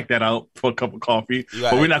go check that out for a cup of coffee.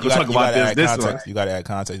 But we're not going to talk about this one. You got to add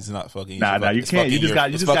context. It's not fucking. Nah, you can't. You just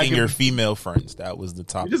got fucking your female friends. That was the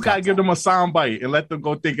topic. You just got to give them a sound bite and let them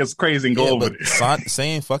go think it's crazy and go over it.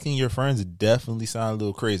 Saying fucking your friends definitely sounded a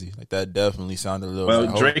little crazy. Like that definitely sounded a little.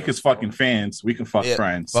 Well, Drake is fucking fans. We can fuck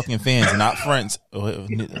friends. Fucking fans, not friends.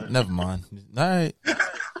 Never mind. All right.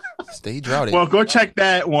 Stay droughted. Well, go check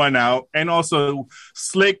that one out. And also,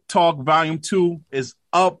 Slick Talk Volume 2 is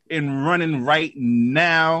up and running right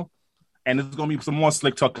now. And there's gonna be some more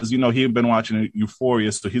Slick Talk because he's been watching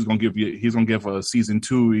Euphoria, so he's gonna give a season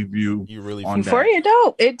 2 review. You really on Euphoria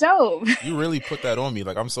that. dope. You really put that on me.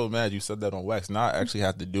 Like I'm so mad you said that on wax. Now I actually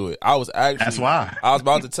have to do it. That's why I was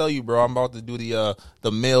about to tell you, bro. I'm about to do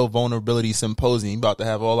the male vulnerability symposium. About to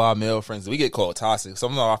have all our male friends. We get called toxic.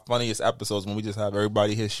 Some of our funniest episodes when we just have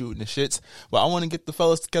everybody here shooting the shits. But I want to get the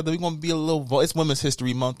fellas together. We're gonna be a little. It's Women's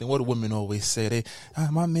History Month, and what do women always say?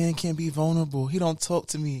 My man can't be vulnerable. He don't talk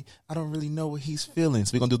to me. I don't really know what he's feeling.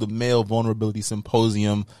 So we're gonna do the male vulnerability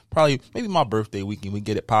symposium. Probably maybe my birthday weekend. We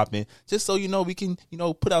get it popping. Just so we can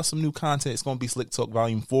put out some new content. It's gonna be Slick Talk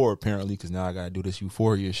Volume 4 apparently because now I gotta do this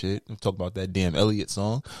Euphoria shit. Talk about that damn Elliott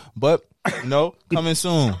song. But coming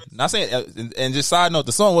soon. Not saying. And just side note,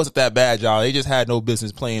 the song wasn't that bad, y'all. They just had no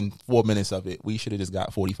business playing 4 minutes of it. We should have just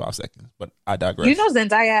got 45 seconds. But I digress.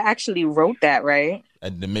 Zendaya actually wrote that, right?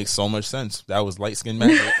 And it makes so much sense. That was light skin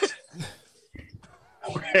magic.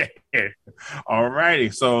 All righty.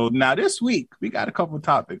 So now this week we got a couple of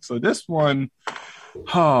topics. So this one,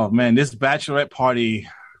 oh man, this bachelorette party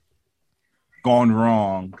gone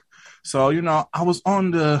wrong. So I was on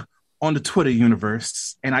the Twitter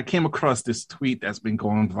universe and I came across this tweet that's been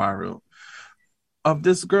going viral of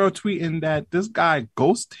this girl tweeting that this guy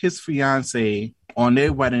ghosted his fiance on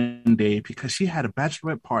their wedding day because she had a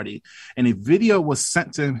bachelorette party, and a video was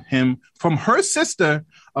sent to him from her sister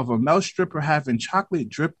of a male stripper having chocolate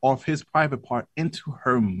drip off his private part into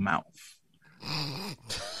her mouth.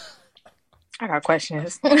 I got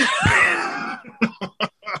questions. I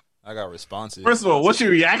got responses. First of all, what's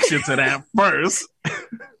your reaction to that first?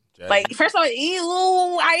 Like, first of all,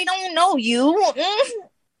 ew, I don't know you.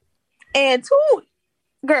 And 2,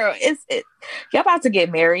 girl, y'all about to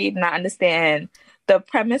get married, and I understand the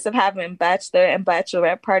premise of having bachelor and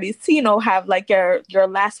bachelorette parties to, have like your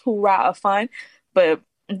last hoorah of fun, but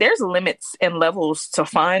there's limits and levels to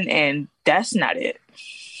fun, and that's not it.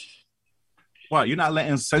 What, you're not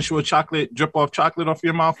letting sensual chocolate drip off chocolate off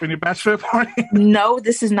your mouth in your bachelorette party? No,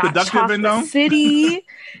 this is not Chocolate City.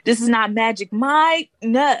 This is not Magic Mike.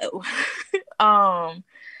 No.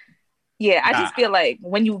 Yeah, I just feel like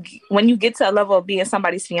when you get to a level of being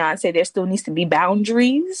somebody's fiance, there still needs to be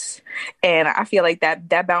boundaries, and I feel like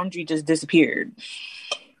that boundary just disappeared.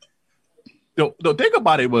 The thing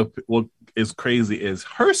about it, what is crazy is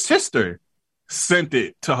her sister sent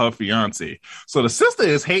it to her fiance, so the sister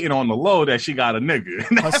is hating on the low that she got a nigga.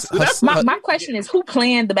 My question is, who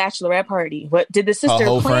planned the bachelorette party? What did the sister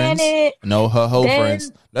plan it? No, her whole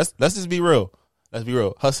friends. Let's just be real. Let's be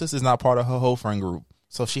real. Her sister's not part of her whole friend group.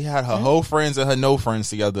 So she had her whole friends and her no friends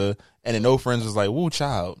together, and the no friends was like, "Woo,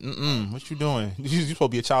 child, what you doing? You supposed to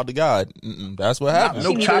be a child of God." That's what happened.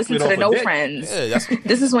 She need to listen to the no friends. Yeah,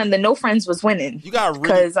 this is when the no friends was winning. You got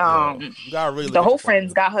because the whole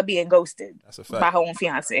friends got her being ghosted by her own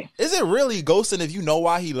fiance. Is it really ghosting if you know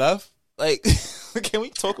why he left? Like, can we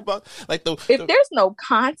talk about if there's no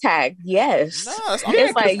contact? Yes,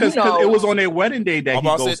 it's like because it was on their wedding day that he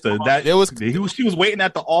ghosted. She was waiting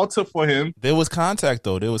at the altar for him. There was contact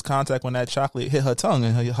though. There was contact when that chocolate hit her tongue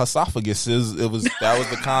and her esophagus. That was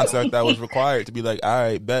the contact that was required to be like, all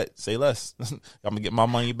right, bet, say less. I'm gonna get my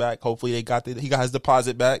money back. Hopefully he got his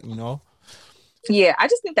deposit back. Yeah, I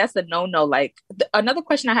just think that's a no-no. Like, another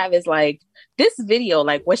question I have is, like, this video,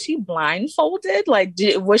 like, was she blindfolded? Like,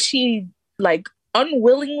 was she, like,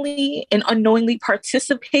 unwillingly and unknowingly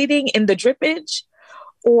participating in the drippage?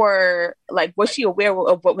 Or, like, was she aware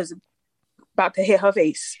of what was about to hit her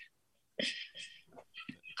face?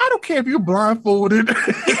 I don't care if you're blindfolded,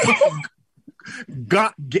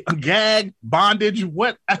 gag, bondage,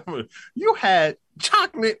 whatever. You had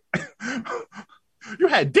chocolate... You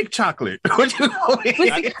had dick chocolate.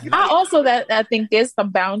 I also I think there's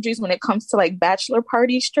some boundaries when it comes to like bachelor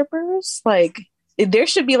party strippers. Like there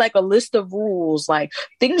should be like a list of rules, like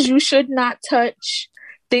things you should not touch,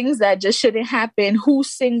 things that just shouldn't happen,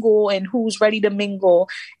 who's single and who's ready to mingle,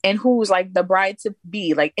 and who's like the bride to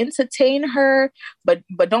be. Like entertain her, but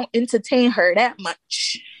don't entertain her that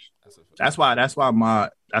much. That's why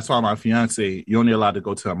That's why my fiance, you're only allowed to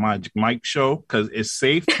go to a Magic Mike show because it's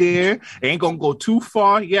safe there. It ain't gonna go too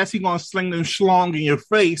far. Yes, he gonna sling them schlong in your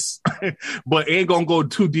face, but it ain't gonna go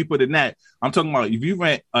too deeper than that. I'm talking about if you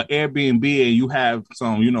rent an Airbnb and you have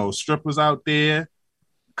some, strippers out there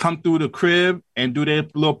come through the crib and do their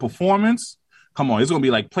little performance. Come on, it's gonna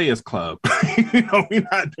be like Players Club. We're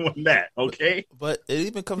not doing that, okay? But it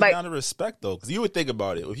even comes down to respect, though, because you would think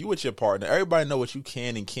about it. If you with your partner, everybody know what you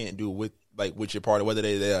can and can't do with your partner, whether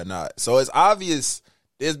they're there or not. So it's obvious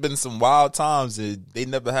there's been some wild times that they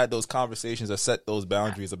never had those conversations or set those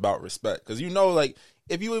boundaries about respect. Because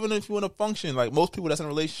if you in a function, like most people that's in a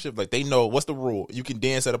relationship, like they know what's the rule. You can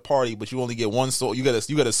dance at a party, but you only get one song. You got a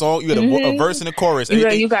song, you got a verse and a chorus.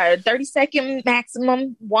 You got a 30-second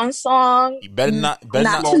maximum, one song. You better not pick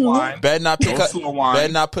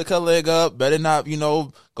her leg up. Better not,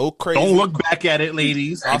 go crazy. Don't look back at it,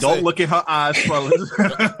 ladies. Don't look at her eyes, fellas.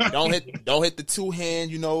 don't hit the two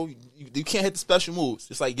hand. You can't hit the special moves.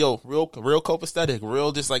 It's like, yo, real copacetic,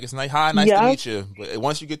 real just like it's nice to meet you. But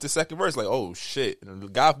once you get to second verse, like, oh shit,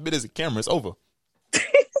 God forbid there's a camera, it's over.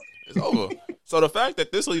 It's over. So the fact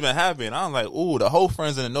that this will even happen, I'm like, ooh, the whole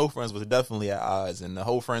friends and the no friends was definitely at odds, and the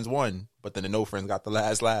whole friends won, but then the no friends got the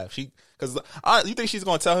last laugh. You think she's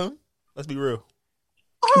gonna tell him? Let's be real.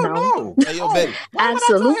 Oh no! Hey, yo, baby.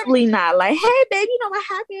 Absolutely not. Like, hey, babe, you know what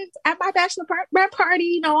happened at my bachelor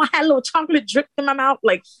party? I had a little chocolate drip in my mouth.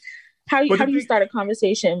 Like, how do you start a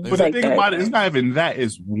conversation? But the thing about it, it's not even that.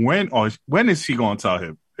 It's when is she gonna tell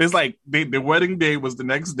him? It's like the wedding day was the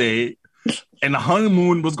next day, and the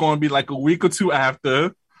honeymoon was going to be like a week or two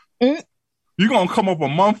after. You're gonna come up a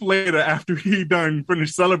month later after he done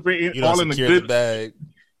finished celebrating, all in the good bag.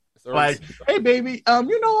 Like, hey baby,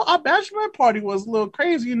 our bachelor party was a little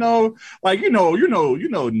crazy, Nate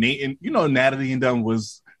and Natalie and them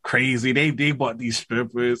was crazy. They bought these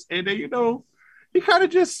strippers, and then he kind of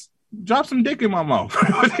just dropped some dick in my mouth.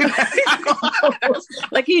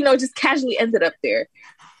 Just casually ended up there.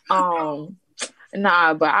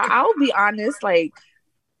 Nah, but I'll be honest, like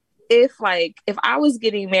if I was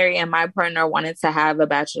getting married and my partner wanted to have a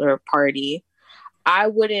bachelor party, I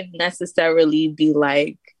wouldn't necessarily be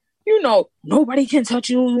like, nobody can touch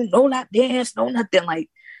you, no lap dance, no nothing, like,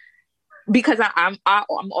 because I'm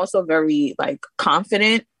also very like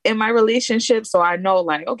confident in my relationship, so I know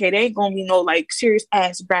like, okay, there ain't gonna be no like serious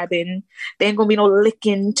ass grabbing, there ain't gonna be no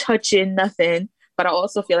licking, touching, nothing. But I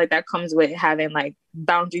also feel like that comes with having like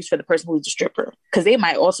boundaries for the person who's the stripper, because they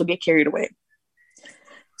might also get carried away.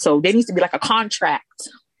 So there needs to be like a contract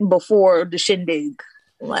before the shindig.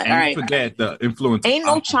 Like, and all right, forget the influence. Ain't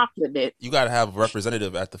no chocolate bit. You gotta have a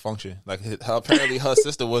representative at the function. Like apparently her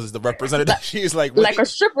sister was the representative. She's like a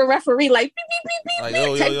stripper referee. Like beep beep beep like,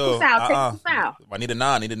 beep. Take the foul. Take the foul. I need a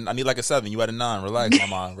 9. I need like a 7. You had a 9. Relax,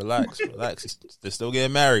 mama. Relax. They're still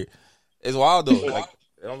getting married. It's wild though. Like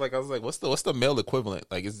I was like, what's the male equivalent?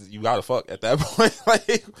 Like, you gotta fuck at that point.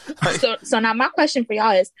 So now my question for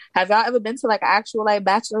y'all is: have y'all ever been to like an actual like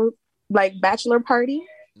bachelor party?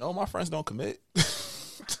 No, my friends don't commit.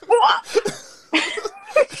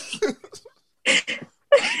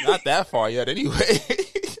 Not that far yet, anyway.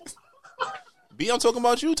 B, I'm talking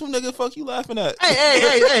about you too, nigga. Fuck you laughing at?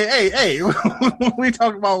 Hey. What we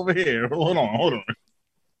talking about over here? Hold on.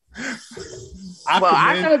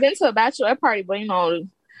 I've never been to a bachelor party, but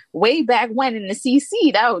way back when in the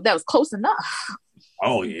CC, that was close enough.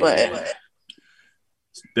 Oh yeah, but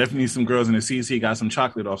definitely some girls in the CC got some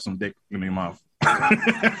chocolate off some dick in their mouth.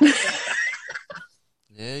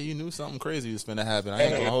 Yeah, you knew something crazy was finna happen. I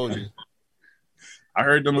ain't gonna hold you. I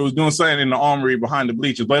heard them. It was doing something in the armory behind the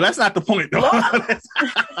bleachers, but that's not the point, though.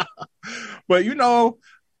 But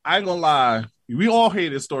I ain't gonna lie. We all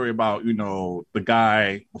hear this story about the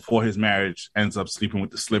guy before his marriage ends up sleeping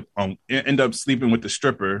with the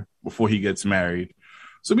stripper before he gets married.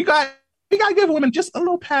 So we gotta give women just a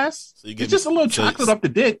little pass. So just a little chocolate up the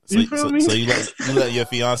dick. You feel me? So you let your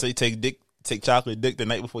fiance take chocolate dick the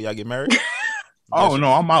night before y'all get married? Oh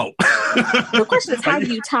no, I'm out. The question is, how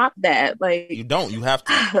do you top that? Like, you don't. You have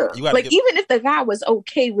to. You like, even if the guy was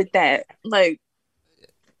okay with that, like,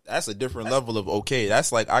 that's a different level of okay.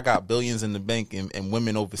 That's like I got billions in the bank and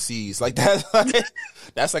women overseas. Like that. Like,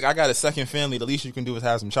 that's like I got a second family. The least you can do is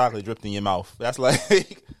have some chocolate dripped in your mouth. That's like.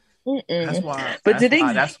 That's why. But did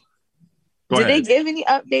they give any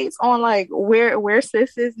updates on like where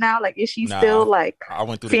sis is now? Like, is she still like I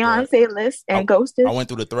went through fiance list and ghosted? I went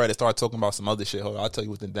through the thread and started talking about some other shit. Hold on, I'll tell you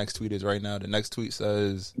what the next tweet is right now. The next tweet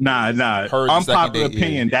says, "Nah. Unpopular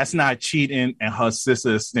opinion. That's not cheating, and her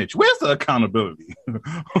sister is snitch. Where's the accountability? All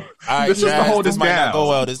right, this might not go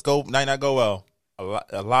well. Might not go well.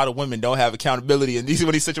 a lot of women don't have accountability, and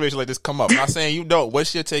when these situations like this come up. I'm not saying you don't.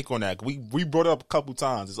 What's your take on that? We brought it up a couple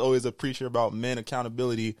times. It's always a preacher about men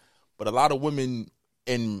accountability, but a lot of women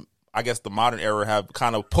in, I guess, the modern era have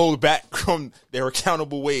kind of pulled back from their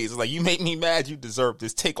accountable ways. It's like, you make me mad, you deserve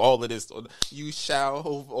this. Take all of this. You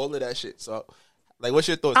shall, all of that shit. So, like, what's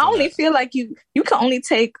your thoughts? I only feel like you can only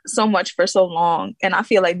take so much for so long, and I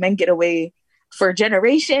feel like men get away for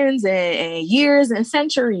generations and years and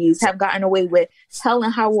centuries have gotten away with telling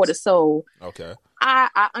how water. So okay,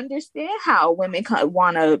 I understand how women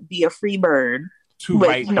want to be a free bird. Too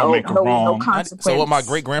right, no consequence. So what my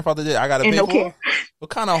great grandfather did, I got to pay for. Care. What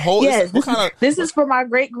kind of holes? Yes, this is for my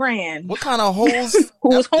great grand. What kind of holes? Who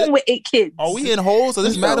was home with 8 kids? Are we in holes? Is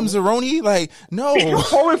this Madame Zeroni? Like, no.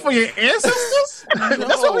 Holding for your ancestors? No.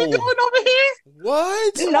 That's what we doing over here.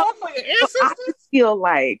 What? No, for your ancestors? I feel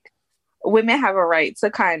like women have a right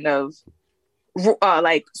to kind of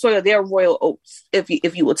like soil their royal oats if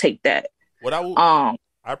you will take that. What I will, I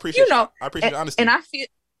appreciate. I appreciate honesty.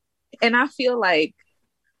 And I feel like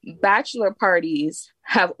bachelor parties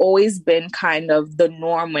have always been kind of the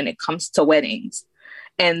norm when it comes to weddings.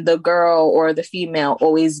 And the girl or the female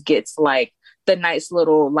always gets like the nice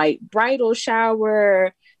little light bridal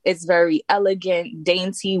shower. It's very elegant,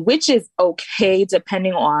 dainty, which is okay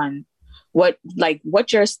depending on what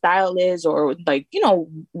your style is, or like, you know,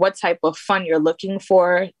 what type of fun you're looking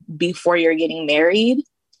for before you're getting married.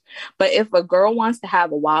 But if a girl wants to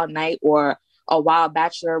have a wild night or a wild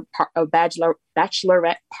bachelorette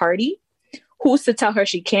party, who's to tell her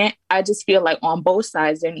she can't? I just feel like on both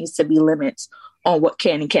sides there needs to be limits on what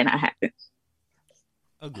can and cannot happen.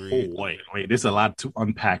 Agreed. Oh, wait, there's a lot to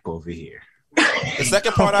unpack over here. The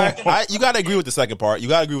second part, you gotta agree with the second part. You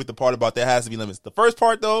gotta agree with the part about there has to be limits. The first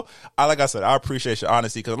part, though, like I said, I appreciate your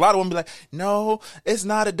honesty, because a lot of women be like, "No, it's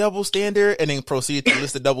not a double standard," and then proceed to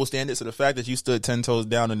list the double standard. So the fact that you stood 10 toes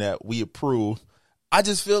down on that, we approve. I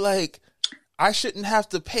just feel like I shouldn't have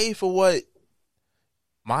to pay for what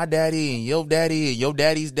my daddy and your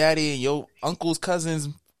daddy's daddy and your uncle's cousin's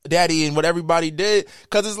daddy and what everybody did,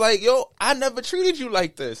 because it's like, yo, I never treated you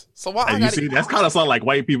like this. So why? And that's kind of sound like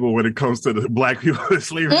white people when it comes to the black people in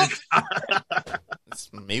slavery.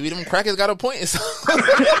 Maybe them crackers got a point.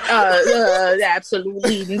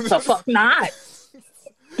 Absolutely, the fuck not.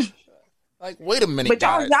 Like, wait a minute, but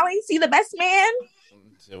y'all ain't see The Best Man?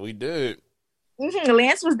 Yeah, we did. Mm-hmm.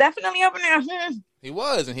 Lance was definitely up in there. He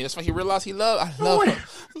was, and that's when he realized I love him.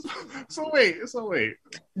 So wait.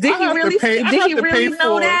 Did he really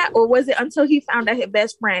know that, or was it until he found out his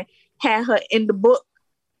best friend had her in the book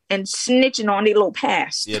and snitching on their little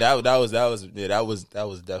past? Yeah, that was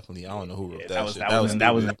definitely. I don't know who wrote that.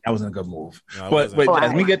 That wasn't a good move. No, but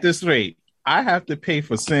let me get this straight. I have to pay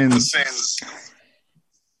for sins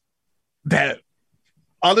that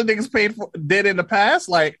other niggas did in the past.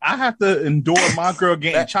 Like, I have to endure my girl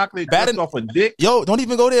getting chocolate bad off a dick. Yo, don't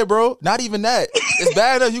even go there, bro. Not even that. It's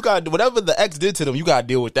bad enough. You got whatever the ex did to them. You got to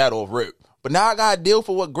deal with that off rip. But now I got to deal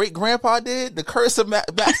for what great grandpa did. The curse of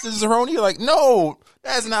Master Zeroni. Like, no,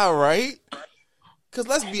 that's not right. Because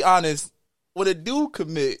let's be honest, when a dude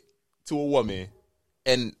commit to a woman,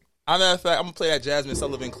 and matter of fact, I'm gonna play that Jasmine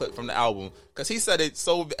Sullivan clip from the album, because he said it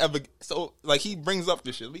so like, he brings up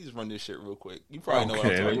this shit. Let me just run this shit real quick. You probably know what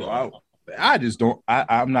I'm talking about. I just don't.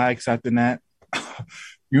 I'm not accepting that.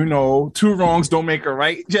 You know, 2 wrongs don't make a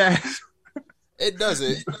right, Jazz. It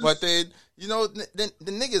doesn't. But then, you know, the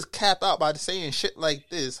niggas cap out by saying shit like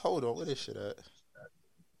this. Hold on, where this shit at?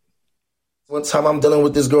 One time I'm dealing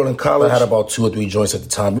with this girl in college. I had about 2 or 3 joints at the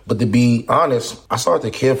time. But to be honest, I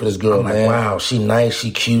started to care for this girl, man. Wow, she nice,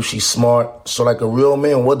 she cute, she smart. So like a real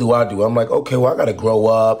man, what do? I'm like, okay, well, I got to grow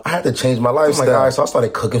up. I had to change my lifestyle. Like, all right, so I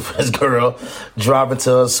started cooking for this girl, driving to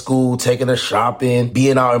her school, taking her shopping,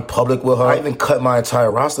 being out in public with her. I even cut my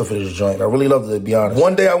entire roster for this joint. I really loved it, to be honest.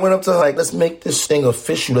 One day I went up to her, like, let's make this thing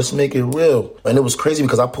official. Let's make it real. And it was crazy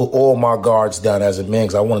because I put all my guards down as a man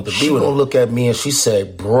because I wanted to be with her. She look at me and she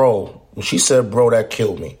said, bro. When she said, bro, that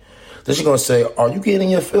killed me. Then she gonna say, are you getting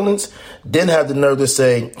your feelings? Then have the nerve to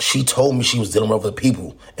say, she told me she was dealing with other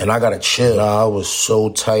people and I gotta chill. Nah, I was so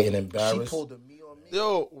tight and embarrassed. She pulled me on me.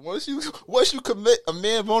 Yo, once you commit a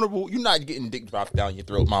man vulnerable, you're not getting dick dropped down your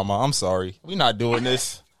throat, mama. I'm sorry. We're not doing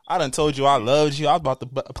this. I done told you I loved you. I was about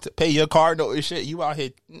to pay your car note and shit. You out here.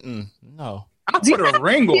 No. I put a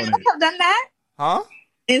ring on it. Have done that? Huh?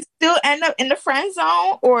 And still end up in the friend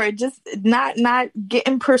zone, or just not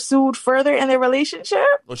getting pursued further in their relationship?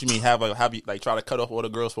 What you mean? Have you like try to cut off all the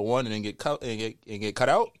girls for one and then get cut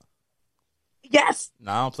out? Yes.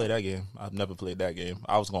 Nah, I don't play that game. I've never played that game.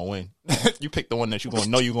 I was gonna win. You pick the one that you gonna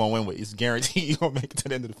know you're gonna win with. It's guaranteed you're gonna make it to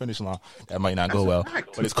the end of the finish line. That might not go well,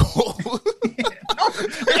 but it's cool.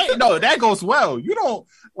 No, that goes well. You don't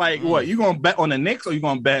like what? You gonna bet on the Knicks or you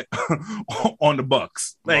gonna bet on the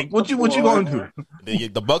Bucks? Like what you gonna do?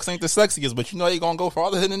 The Bucks ain't the sexiest, but you know you gonna go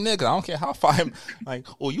farther than the nigga. I don't care how far. Like,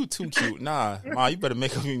 oh, you too cute. Nah, ma, you better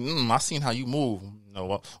make I seen how you move.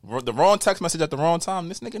 No, the wrong text message at the wrong time.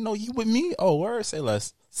 This nigga know you with me. Oh, word, say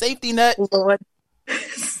less. Safety net.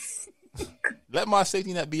 Let my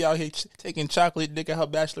safety net be out here taking chocolate dick at her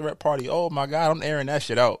bachelorette party. Oh my God, I'm airing that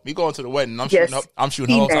shit out. We going to the wedding. I'm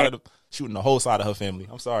shooting the whole side of her family.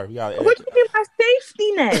 I'm sorry. We got. What do you mean by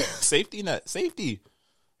safety net? Safety net. Safety.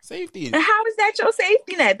 And how is that your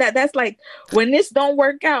safety net? That's like when this don't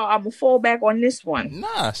work out, I'm gonna fall back on this one.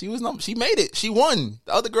 Nah, she made it. She won.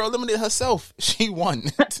 The other girl eliminated herself. She won.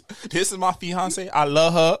 This is my fiance. I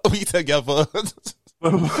love her. We together.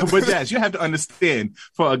 But Jazz, you have to understand,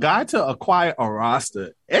 for a guy to acquire a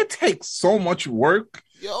roster, it takes so much work.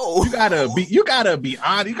 Yo, you gotta be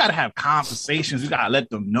honest. You gotta have conversations. You gotta let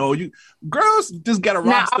them know. Girls just get a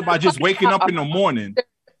roster by just waking up in the morning.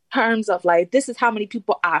 Terms of like, this is how many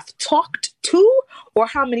people I've talked to, or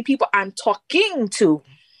how many people I'm talking to.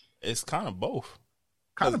 It's kind of both.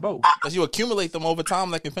 Because you accumulate them over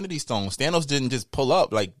time like Infinity Stones. Thanos didn't just pull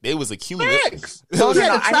up. Like, they was accumulating. You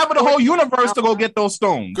had to travel the whole universe to go get those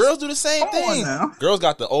stones. Girls do the same thing. Girls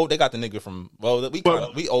got they got the nigga from,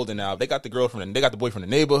 we older now. They got the girl they got the boy from the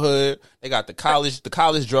neighborhood. They got the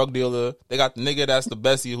college drug dealer. They got the nigga that's the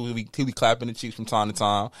bestie who be clapping the cheeks from time to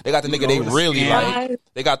time. They got the nigga they really like.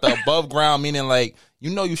 They got the above ground, meaning like,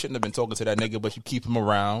 you know you shouldn't have been talking to that nigga, but you keep him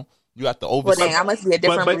around. You got the over. Well, I must be a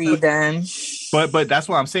different breed then. But that's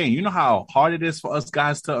what I'm saying. You know how hard it is for us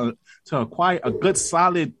guys to acquire a good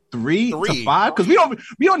solid 3 to 5, because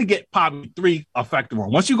we only get probably 3 effective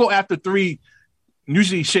ones. Once you go after 3,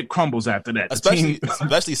 usually shit crumbles after that.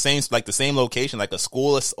 Especially same like the same location, like a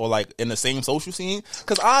school or like in the same social scene.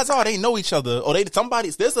 Because odds are they know each other, or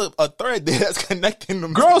there's a thread there that's connecting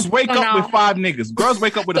them. Girls wake up with 5 niggas. Girls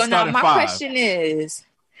wake up with a starting 5. My question is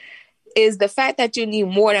the fact that you need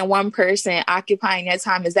more than one person occupying that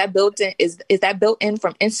time, is that built in? Is that built in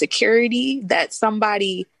from insecurity that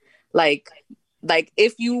somebody like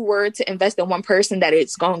if you were to invest in one person that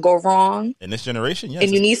it's gonna go wrong in this generation? Yes,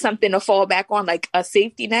 and you need something to fall back on, like a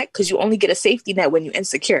safety net, because you only get a safety net when you're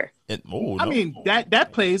insecure. I mean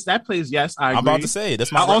that plays. Yes, I agree. I'm about to say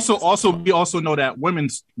that's my. We also know that women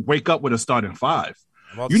wake up with a starting 5.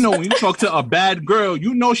 You know, when you talk to a bad girl,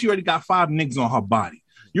 you know she already got 5 niggas on her body.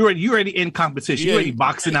 You already in competition. You already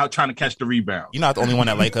boxing out, trying to catch the rebound. You're not the only one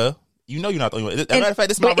that like her. You know you're not the only one. As a matter of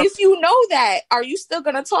fact, if you know that, are you still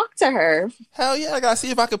gonna talk to her? Hell yeah, I gotta see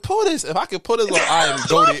if I could pull this. If I could pull this, I am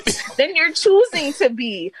goated. Then you're choosing to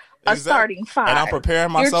be a starting 5, and I'm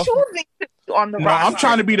preparing myself. You're choosing to be on the roster. I'm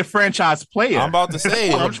trying to be the franchise player. I'm about to say,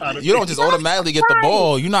 you don't just automatically get the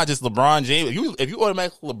ball. You're not just LeBron James. If you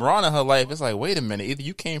automatically LeBron in her life, it's like, wait a minute, either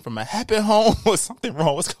you came from a happy home or something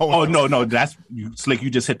wrong. What's going on? Oh no, that's you, Slick. You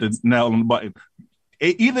just hit the nail on the button.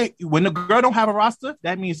 Either when the girl don't have a roster,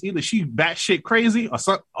 that means either she batshit crazy or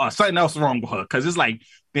something else wrong with her. Because it's like,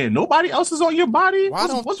 man, nobody else is on your body.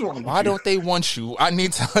 What's wrong with why don't they want you? I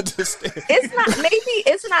need to understand.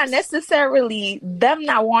 It's not necessarily them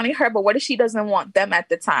not wanting her, but what if she doesn't want them at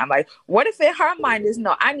the time? Like, what if in her mind is,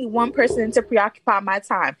 no, I need one person to preoccupy my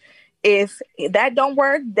time. If that don't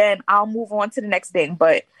work, then I'll move on to the next thing.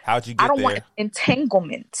 But how'd you get there? I don't want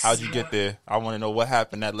entanglement. How'd you get there? I want to know what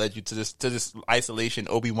happened that led you to this isolation,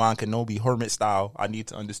 Obi-Wan Kenobi hermit style. I need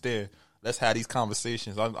to understand. Let's have these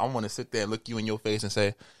conversations. I want to sit there and look you in your face and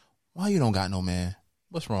say, why you don't got no man?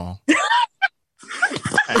 What's wrong? Because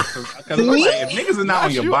if niggas are not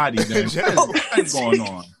on your body, then what's going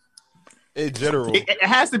on? In general. It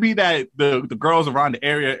has to be that the girls around the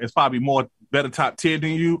area is probably more better top tier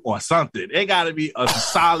than you or something. It got to be a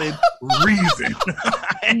solid reason.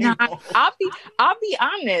 I'll be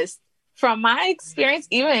honest. From my experience,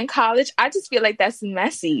 even in college, I just feel like that's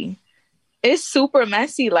messy. It's super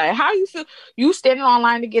messy. Like, how you feel? You standing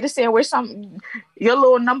online to get a sandwich, your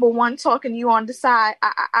little number 1 talking to you on the side.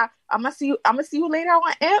 I'm gonna see you later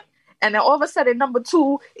on Imp, and then all of a sudden number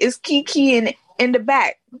 2 is Kiki in the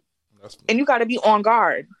back, and you got to be on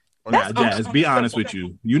guard. Now, Jazz, be honest with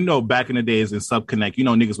you. You know, back in the days in Subconnect, you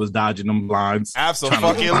know niggas was dodging them lines.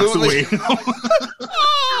 Absolutely.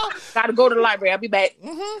 Gotta go to the library. I'll be back.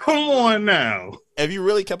 Mm-hmm. Come on now. If you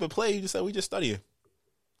really kept it play, you just said, we just studying.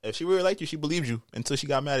 If she really liked you, she believed you until she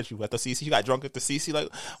got mad at you at the CC. She got drunk at the CC. Like,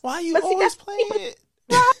 why are you always playing it?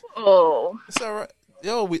 Oh, it's all right.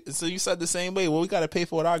 Yo, so you said the same way. Well, we got to pay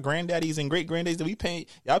for what our granddaddies and great granddaddies that we pay.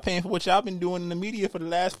 Y'all paying for what y'all been doing in the media for the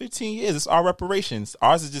last 15 years. It's our reparations.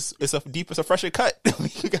 Ours is just, it's a fresher cut.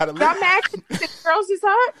 You got to live. Y'all mad at the girls is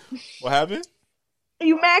hot? What happened?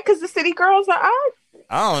 You mad because the city girls are out?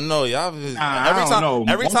 I don't know, y'all. Every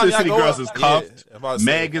Most time of the city y'all girls is cuffed. Yeah,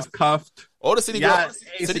 Meg is cuffed. All the city Y'all girls,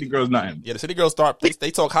 ain't city girls nothing. Yeah, the city girls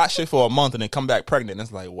they talk hot shit for a month and then come back pregnant. And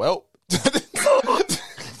it's like, well,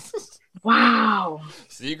 wow.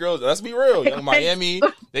 City girls, let's be real. Young Miami,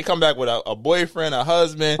 they come back with a boyfriend, a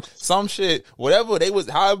husband, some shit, whatever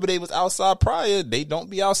however they was outside prior, they don't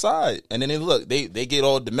be outside. And then they get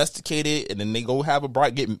all domesticated, and then they go have a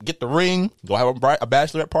bride, get the ring, go have a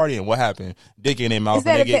bachelorette party, and what happened? Dick in their mouth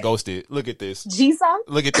and they get ghosted. Look at this. Jesus.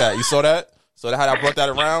 Look at that. You saw that? So how I brought it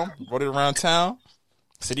around town.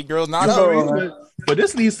 City girls not but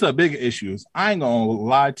this leads to bigger issues. I ain't gonna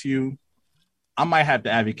lie to you. I might have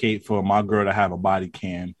to advocate for my girl to have a body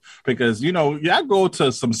cam because y'all go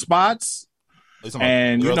to some spots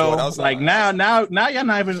and like now y'all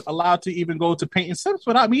not even allowed to even go to Paint and Sips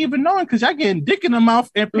without me even knowing because y'all getting dick in the mouth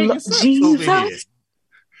and Paint and Sips over here.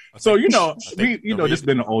 So this has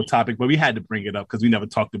been an old topic, but we had to bring it up because we never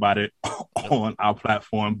talked about it on our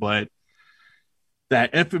platform. But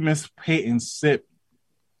that infamous Paint and Sip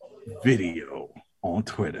video on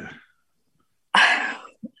Twitter.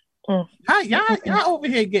 Y'all over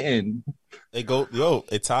here getting they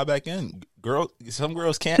tie back in. Some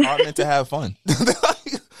girls aren't meant to have fun.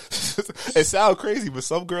 It sounds crazy, but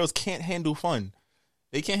some girls can't handle fun.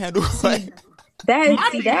 They can't handle fun.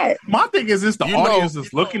 My thing is this: the audience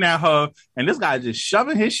is looking at her, and this guy just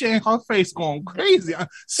shoving his shit in her face, going crazy,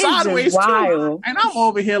 sideways too. And I'm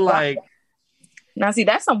over here like, now see,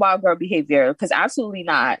 that's some wild girl behavior. Because absolutely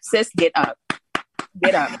not, sis, get up.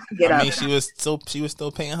 Get up. I mean, she was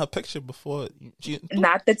still painting her picture before.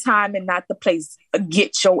 Not the time and not the place.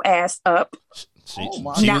 Get your ass up.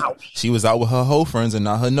 She was out with her hoe friends and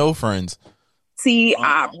not her no friends. See,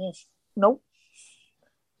 nope.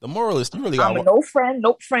 The moral is you really got I'm a no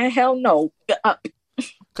friend, hell no. Get up.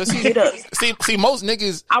 Get up. See, most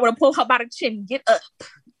niggas. I would have pulled her by the chin. Get up.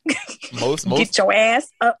 Most get your ass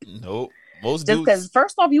up. Nope. Most just because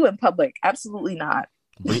first off, you in public. Absolutely not.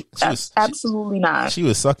 Absolutely not. She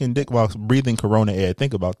was sucking dick while breathing Corona air.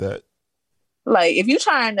 Think about that. Like, if you're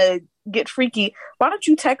trying to get freaky, why don't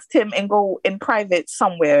you text him and go in private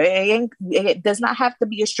somewhere? It does not have to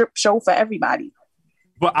be a strip show for everybody.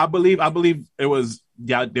 But I believe it was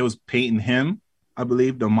they was painting him. I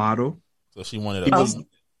believe the model. So she wanted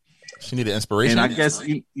she needed inspiration. And I guess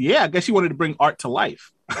she wanted to bring art to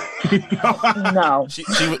life. No,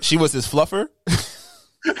 she was his fluffer.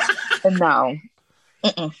 No.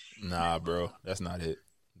 Nah, bro, that's not it.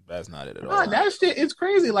 That's not it at all. Nah, that shit is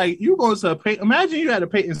crazy. Like, you going to a paint. Imagine you had a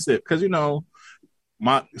paint and sip because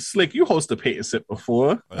my Slick, you hosted a paint and sip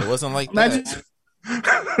before. It wasn't like that.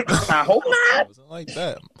 I hope not. It wasn't like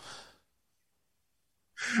that.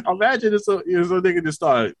 Imagine it's a nigga just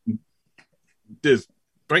start just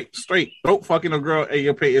straight throat fucking a girl at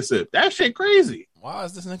your paint and sip. That shit crazy. Why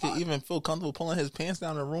does this nigga even feel comfortable pulling his pants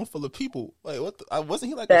down in a room full of people? Like, what? Wasn't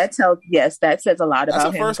he like that? That says a lot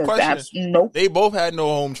about him. That's the first question. Nope. They both had no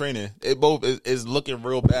home training. They both is looking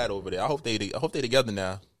real bad over there. I hope they together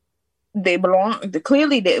now. They belong.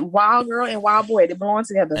 Clearly, the wild girl and wild boy, they belong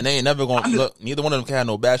together. And they ain't never going to look. Neither one of them can have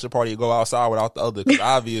no bachelor party to go outside without the other. Because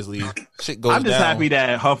obviously, shit goes down. I'm just happy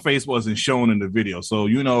that her face wasn't shown in the video. So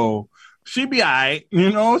she be alright,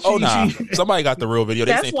 Somebody got the real video.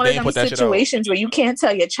 That's one of them situations where you can't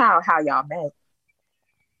tell your child how y'all met.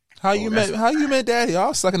 How you met daddy?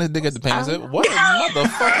 Y'all sucking his dick at the paint. What a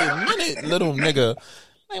motherfucking minute, little nigga.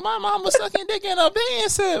 Like, my mom was sucking dick in a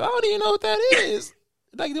paint sip. I don't even know what that is.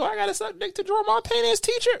 Like, do I gotta suck dick to draw my paint as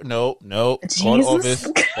teacher? Nope. Call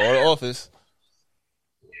the office.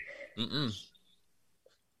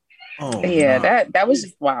 That was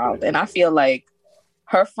just wild. And I feel like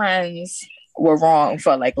her friends were wrong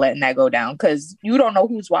for letting that go down because you don't know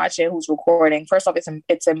who's watching, who's recording. First off,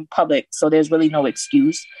 it's in public, so there's really no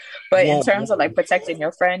excuse. But in terms of protecting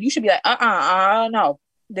your friend, you should be like, no,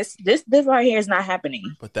 this right here is not happening.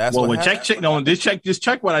 But that's just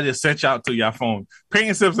check what I just sent out to your phone. Paint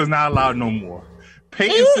and sips is not allowed no more.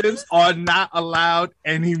 Paint and sips are not allowed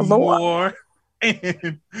anymore.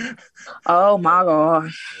 Oh my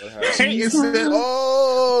god! Paint and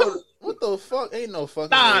sips. What the fuck? Ain't no fucking.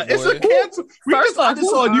 Nah, it's a cancel. I just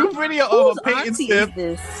saw a new video of a paint and sip.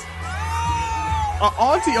 Our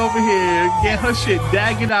auntie over here getting her shit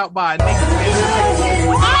dagged out by a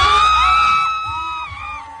nigga.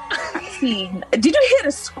 Did you hear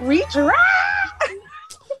the screech?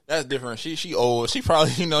 That's different. She old. She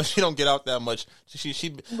probably she don't get out that much.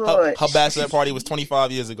 Her bachelor party was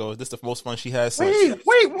 25 years ago. This is the most fun she has since.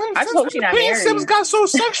 Wait. I just hope she not married. Sims got so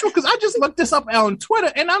sexual because I just looked this up on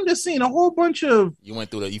Twitter and I'm just seeing a whole bunch of. You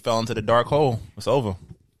fell into the dark hole. It's over.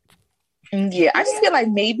 Yeah, I just feel like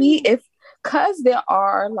maybe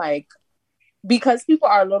because people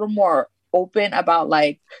are a little more open about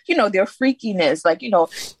like, you know, their freakiness, like, you know,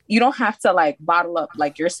 you don't have to like bottle up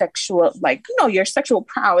like your sexual, like, you know, your sexual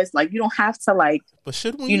prowess, like you don't have to like, but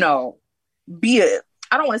should we, you know, I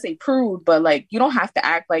don't want to say prude, but like you don't have to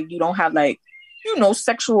act like you don't have like, you know,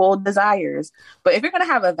 sexual desires. But if you're gonna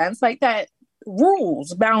have events like that,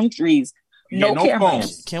 rules, boundaries, no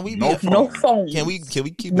cameras. Can we no phone? Can we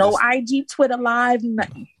keep no IG, Twitter live?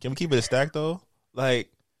 Nothing. Can we keep it a stack though? Like,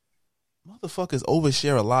 motherfuckers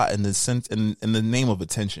overshare a lot in the sense in the name of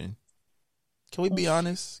attention. Can we be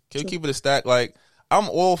honest? Can we keep it a stack? Like, I'm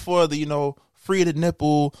all for the, you know, free the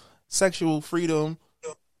nipple, sexual freedom,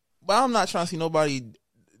 but I'm not trying to see nobody.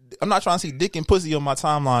 I'm not trying to see dick and pussy on my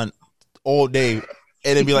timeline all day.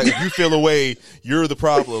 And then be like, if you feel away, you're the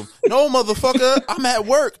problem. No, motherfucker, I'm at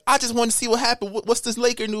work. I just want to see what happened. What's this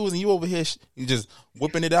Laker news? And you over here, you just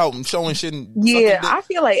whipping it out and showing shit. Yeah, I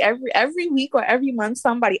feel like every week or every month,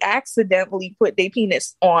 somebody accidentally put their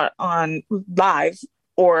penis on live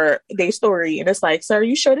or their story. And it's like, sir, are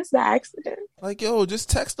you sure this is an accident? Like, yo, just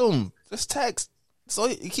text them. Just text. So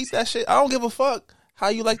you keep that shit. I don't give a fuck how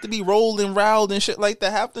you like to be rolled and riled and shit like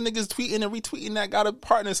that. Half the niggas tweeting and retweeting that got a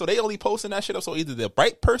partner, so they only posting that shit up so either the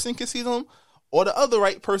right person can see them or the other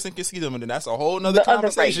right person can see them, and then that's a whole nother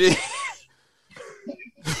conversation.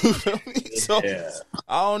 You feel me? So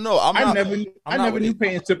I don't know. I never knew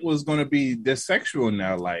Payne Simple was going to be this sexual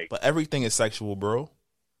now. Like, but everything is sexual, bro.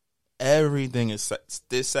 Everything is sex.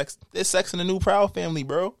 There's sex in the new Proud Family,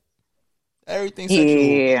 bro. Everything sexual.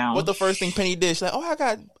 Yeah. What the first thing Penny did? She's like, "Oh,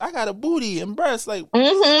 I got a booty and breasts." Like, she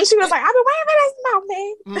was like, "I've been wearing this mouth,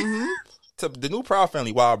 man." To the new Proud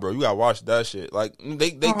Family, wow, bro, you gotta watch that shit. Like, they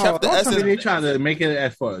kept the essence. They trying to make it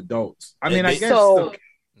as for adults. I mean, I guess so.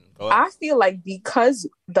 I feel like because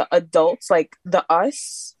the adults, like the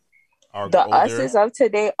us's of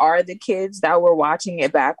today, are the kids that were watching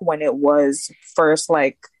it back when it was first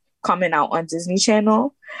like coming out on Disney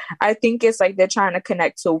Channel. I think it's like they're trying to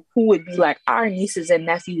connect to who would be like our nieces and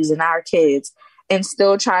nephews and our kids, and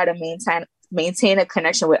still try to maintain a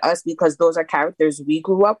connection with us because those are characters we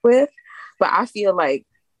grew up with. But I feel like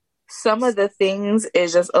some of the things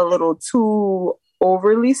is just a little too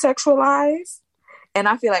overly sexualized. And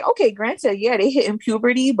I feel like, okay, granted, yeah, they hitting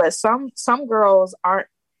puberty, but some girls aren't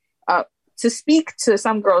to speak to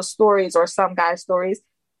some girls' stories or some guys' stories.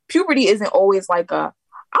 Puberty isn't always like a,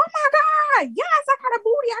 oh my God, yes, I got a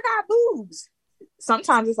booty, I got boobs.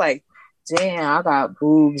 Sometimes it's like, damn, I got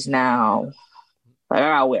boobs now. Like, I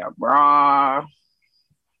gotta wear a bra.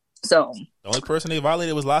 So the only person they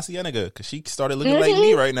violated was La Cienega because she started looking like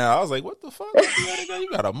me right now. I was like, what the fuck? You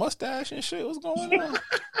got a mustache and shit. What's going on?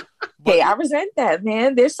 But, hey, I resent that,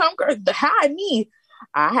 man. There's some girls,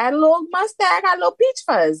 I had a little mustache, I got a little peach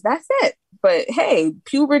fuzz. That's it. But hey,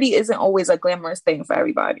 puberty isn't always a glamorous thing for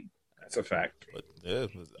everybody. That's a fact. But yeah,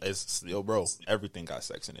 it's yo, bro. Everything got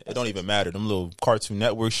sex in it. It don't even matter. Them little Cartoon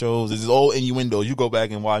Network shows. It's all innuendos. You go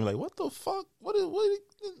back and watch. You're like, what the fuck? What is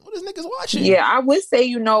niggas watching? Yeah, I would say,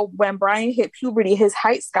 you know, when Brian hit puberty, his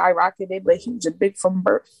height skyrocketed, but he was just big from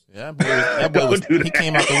birth. Yeah, he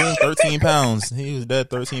came out the womb 13 pounds. He was dead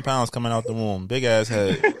 13 pounds coming out the womb. Big ass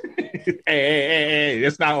head. Hey,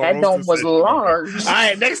 that's not what that dome was large. All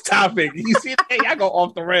right, next topic. You see, y'all go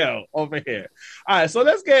off the rail over here. All right, so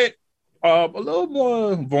let's get a little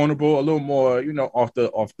more vulnerable, a little more, you know, off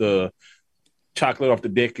the chocolate off the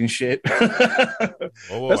dick and shit.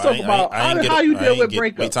 Let's talk about how you deal with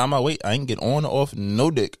breakups. Wait, I ain't get on or off no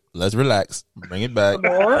dick. Let's relax. Bring it back.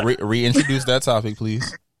 Reintroduce that topic,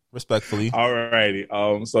 please. Respectfully. All righty.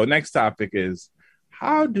 So next topic is,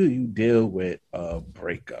 how do you deal with a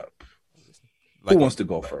breakup? Who wants to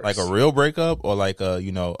go first? Like a real breakup or like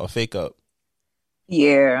a fake up?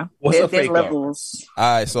 Yeah. What's a fake levels?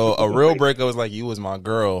 All right, so a real breakup is like you was my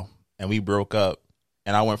girl and we broke up.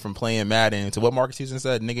 And I went from playing Madden to what Marcus Houston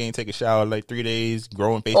said, nigga ain't take a shower like 3 days,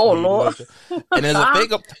 growing face. Oh, Lord. And there's a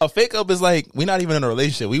fake up. A fake up is like, we're not even in a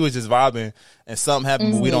relationship. We was just vibing and something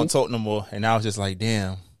happened, but we don't talk no more. And now it's just like,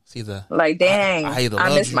 damn. It's either like, dang,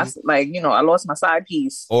 I missed my, like, you know, I lost my side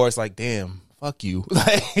piece. Or it's like, damn, fuck you.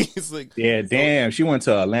 Like, it's like, yeah, damn. She went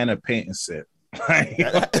to Atlanta paint and sip.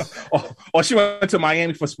 or she went to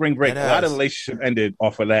Miami for spring break. A lot of relationship ended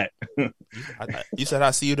off of that. You said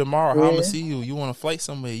I'll see you tomorrow. How I'm gonna see you? You want to flight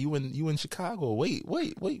somewhere? You in Chicago? Wait.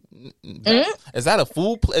 Is that a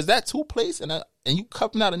full? Is that two place? And you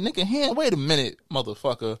cupping out a nigga hand? Wait a minute,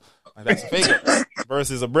 motherfucker. Like, that's a fake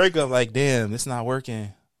versus a breakup. Like, damn, it's not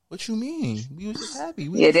working. What you mean? We was just happy.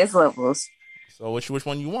 There's levels. So which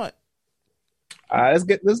one you want? Let's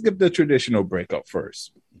get the traditional breakup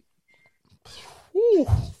first. Whew.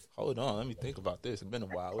 Hold on, let me think about this. It's been a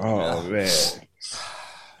while. Oh man.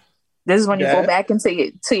 This is when you go back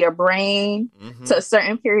into your brain to a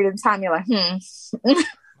certain period of time. You're like,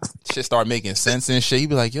 Shit start making sense and shit. You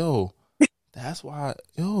be like, yo, that's why,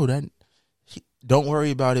 don't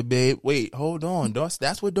worry about it, babe. Wait, hold on.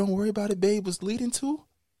 That's what "Don't Worry About It, Babe" was leading to?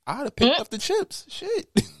 I'd have picked up the chips.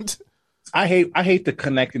 Shit. I hate the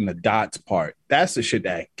connecting the dots part. That's the shit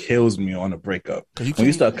that kills me on a breakup. When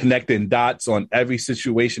you start connecting dots on every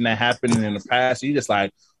situation that happened in the past, you just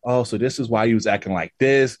like, oh, so this is why you was acting like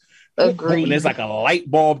this. Agreed. And it's like a light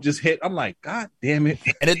bulb just hit. I'm like, God damn it.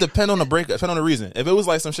 And it depends on the breakup, depend on the reason. If it was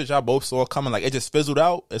like some shit y'all both saw coming, like it just fizzled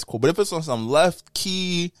out, it's cool. But if it's on some left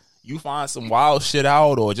key, you find some wild shit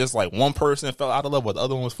out, or just like one person fell out of love, but the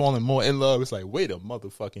other one was falling more in love, it's like, wait a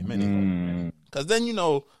motherfucking minute. Because then,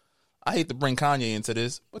 I hate to bring Kanye into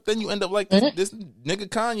this, but then you end up like this nigga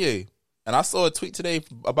Kanye. And I saw a tweet today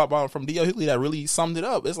from D.L. Hughley that really summed it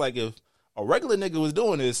up. It's like, if a regular nigga was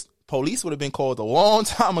doing this, police would have been called a long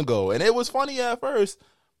time ago. And it was funny at first.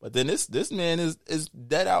 But then this man is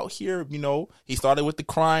dead out here, He started with the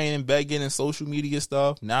crying and begging and social media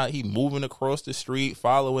stuff. Now he moving across the street,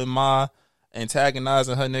 following Ma,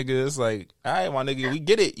 antagonizing her nigga. It's like, all right, my nigga, we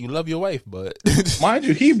get it. You love your wife, but mind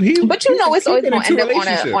you, but it's always gonna end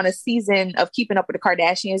up on a season of Keeping Up with the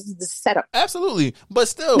Kardashians. It's the setup. Absolutely. But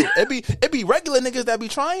still, it be regular niggas that be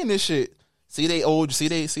trying this shit. See they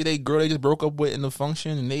girl they just broke up with in the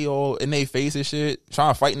function, and they all in they face and shit,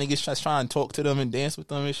 trying to fight niggas, trying to talk to them and dance with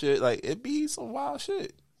them and shit. Like, it be some wild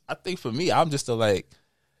shit. I think for me, I'm just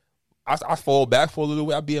I fall back for a little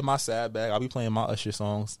bit. I be in my sad bag. I'll be playing my Usher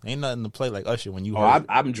songs. Ain't nothing to play like Usher when you.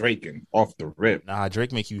 I'm Draking off the rip. Nah,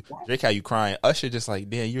 Drake have you crying. Usher just like,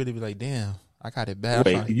 damn, you really be like, damn, I got it bad.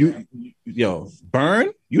 Wait,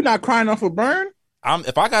 Burn? You not crying off of Burn?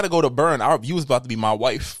 If I gotta go to Burn, you was about to be my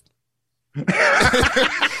wife.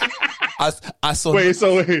 I saw. Wait.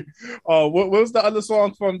 What was the other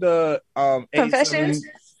song from the Confessions?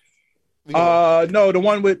 No, the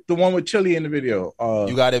one with Chili in the video.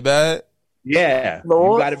 You Got It Bad? Yeah.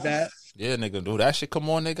 Lord. You Got It Bad? Yeah, nigga, do that shit. Come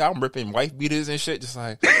on, nigga. I'm ripping wife beaters and shit, just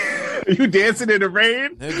like you dancing in the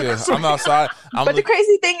rain, nigga. I'm outside. But the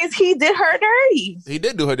crazy thing is, he did her dirty. He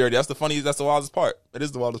did do her dirty. That's the wildest part. It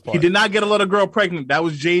is the wildest part. He did not get a little girl pregnant. That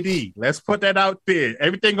was JD. Let's put that out there.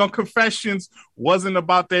 Everything on Confessions wasn't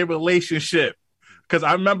about their relationship. Because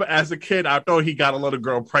I remember as a kid, I thought he got a little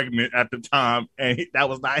girl pregnant at the time, and that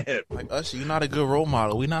was not him. Like, Usher, you're not a good role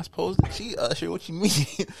model. We not supposed to cheat, Usher. What you mean?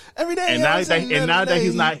 Every day. And now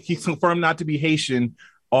that he's confirmed not to be Haitian,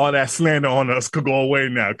 all that slander on us could go away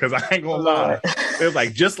now. Because I ain't gonna lie, it's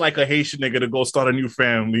like just like a Haitian nigga to go start a new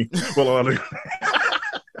family.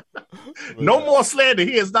 No more slander.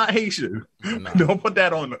 He is not Haitian. Nah. Don't put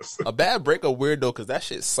that on us. A bad breakup weird though, because that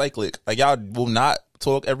shit's cyclic. Like, y'all will not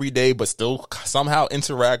talk every day, but still somehow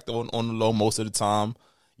interact on the low most of the time.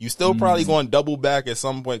 You still probably going to double back at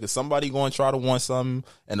some point, because somebody going to try to want something,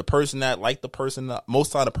 and the person that like the person,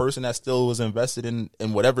 most time the person that still was invested in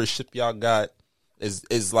whatever ship y'all got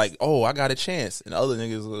is like, oh, I got a chance, and other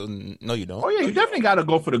niggas, no, you don't. Oh yeah, you definitely got to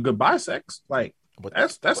go for the goodbye sex. Like,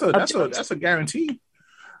 that's a guarantee.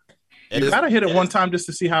 You gotta hit it one time just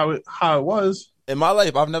to see how it was. In my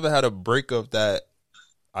life, I've never had a breakup that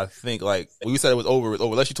I think, like, when you said it was over,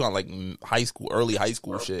 unless you're talking like high school, early high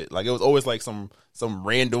school shit. Like, it was always like some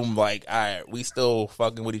random, like, all right, we still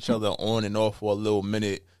fucking with each other on and off for a little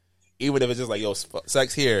minute. Even if it's just like, yo,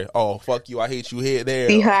 sex here. Oh, fuck you, I hate you here, there.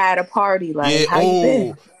 See her at a party, like, yeah, how you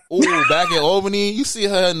been? Ooh, back in Albany, you see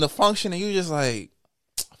her in the function and you just like,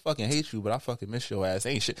 I fucking hate you, but I fucking miss your ass.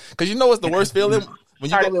 Ain't shit. Because you know what's the worst feeling? When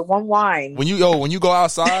you started with one wine. When you go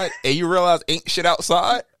outside and you realize ain't shit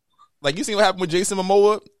outside. Like, you see what happened with Jason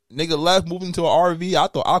Momoa? Nigga left, moved into an RV. I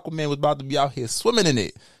thought Aquaman was about to be out here swimming in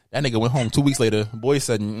it. That nigga went home 2 weeks later. Boy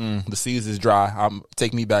said, the seas is dry.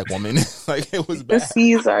 Take me back, woman. Like, it was bad. The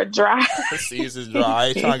seas are dry. The seas is dry. I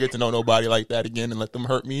ain't trying to get to know nobody like that again and let them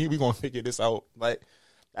hurt me. We gonna figure this out. Like,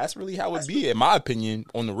 that's really how it be, in my opinion,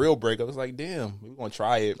 on the real breakup. It's like, damn, we're gonna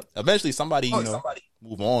try it. Eventually somebody,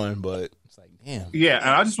 move on, but it's like, damn. Yeah, and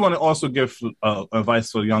I just want to also give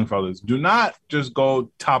advice for young fellas. Do not just go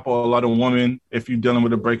topple a lot of women if you're dealing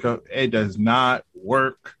with a breakup. It does not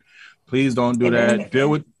work. Please don't do that. Deal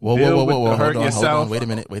with the hurt yourself. Wait a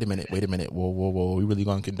minute. Whoa. We really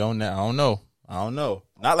gonna condone that? I don't know.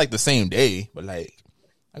 Not like the same day, but like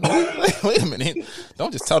wait a minute.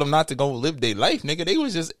 Don't just tell them not to go live their life, nigga.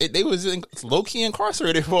 They was low key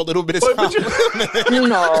incarcerated for a little bit of time.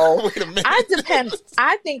 No. Wait a minute.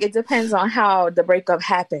 I think it depends on how the breakup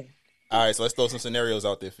happened. All right, so let's throw some scenarios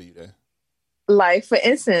out there for you then. Like, for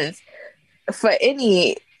instance, for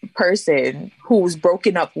any person who's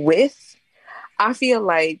broken up with, I feel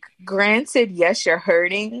like, granted, yes, you're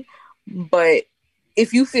hurting, but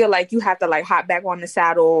if you feel like you have to like hop back on the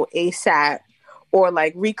saddle ASAP or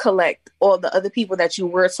like recollect all the other people that you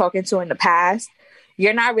were talking to in the past,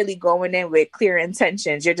 you're not really going in with clear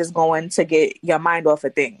intentions. You're just going to get your mind off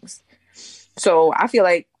of things. So I feel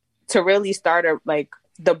like to really start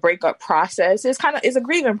the breakup process is a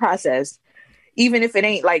grieving process. Even if it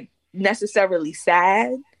ain't like necessarily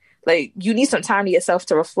sad, like you need some time to yourself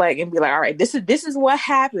to reflect and be like, all right, this is what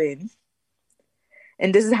happened.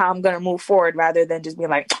 And this is how I'm going to move forward, rather than just being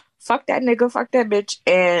like, fuck that nigga, fuck that bitch,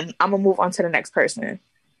 and I'm going to move on to the next person.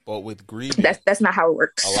 But with grieving, that's not how it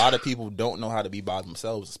works. A lot of people don't know how to be by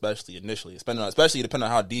themselves, especially initially. Especially depending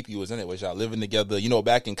on how deep you was in it. Was y'all living together? You know,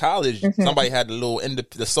 back in college, somebody had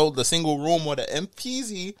the single room or the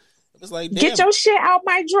MPZ. It was like, damn, get your shit out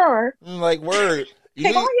my drawer. Like, word.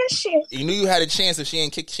 Take all your shit. You knew you had a chance if she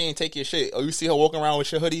ain't take your shit. Or you see her walking around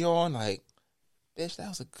with your hoodie on, like, bitch, that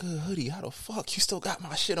was a good hoodie. How the fuck you still got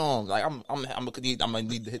my shit on? Like, I'm gonna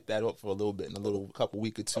need to hit that up for a little bit in a couple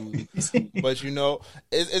week or two. But you know,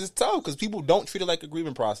 it's tough because people don't treat it like a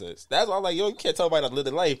grieving process. That's why I'm like, yo, you can't tell somebody to live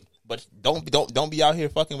their life, but don't be out here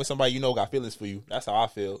fucking with somebody you know got feelings for you. That's how I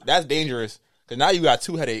feel. That's dangerous because now you got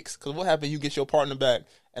two headaches. Because what happened? You get your partner back.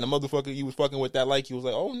 And the motherfucker you was fucking with that like you was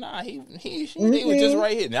like, oh nah, he was just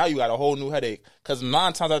right here. Now you got a whole new headache. Because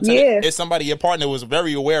 9 times out of 10, it's somebody your partner was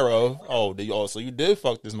very aware of. So you did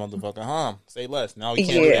fuck this motherfucker, huh? Say less. Now you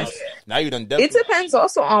can't do this. Now you done definitely. It depends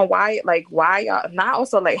also on why y'all, not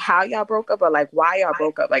also like how y'all broke up, but like why y'all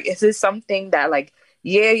broke up. Like, is this something that like,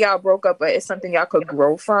 yeah, y'all broke up, but it's something y'all could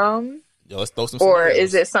grow from? Yo, let's throw some Or scenarios.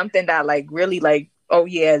 is it something that like really like, oh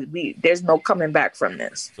yeah, there's no coming back from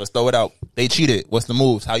this? Let's throw it out. They cheated. What's the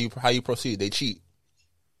moves? How you proceed? They cheat.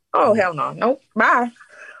 Oh hell no, nope. Bye.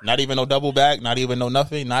 Not even no double back. Not even no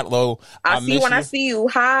nothing. Not low. I see when I see you.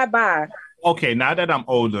 Hi, bye. Okay, now that I'm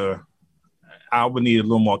older, I would need a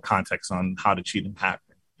little more context on how the cheating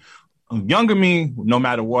happened. Younger me, no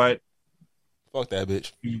matter what. Fuck that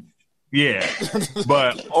bitch. Yeah,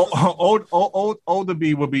 but older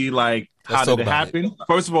B would be like, how did it happen?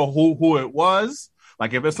 First of all, who it was.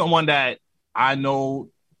 Like, if it's someone that I know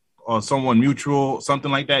or someone mutual, something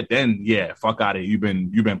like that, then yeah, fuck out of it. You've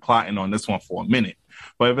been plotting on this one for a minute.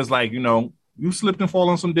 But if it's like, you know, you slipped and fall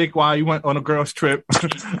on some dick while you went on a girl's trip,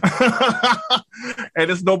 and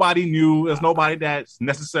it's nobody new, there's nobody that's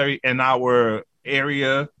necessary in our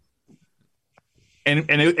area, and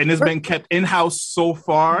it's been kept in house so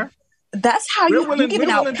far. That's how you giving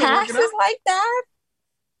out passes like that?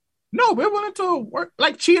 No, we're willing to work.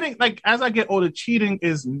 Like, cheating, like, as I get older, cheating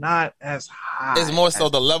is not as high. It's more so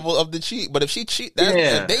the level of the cheat. But if she cheat,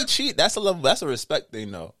 if they cheat, that's a level. That's a respect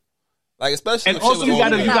thing, though. Like, especially. And also, you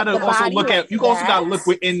gotta also look at. You also gotta look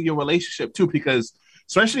within your relationship too, because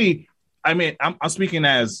especially, I mean, I'm speaking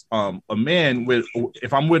as a man with.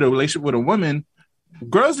 If I'm with a relationship with a woman,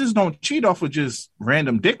 girls just don't cheat off of just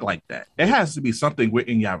random dick like that. It has to be something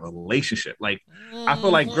within your relationship. Like, I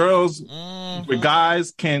feel like girls with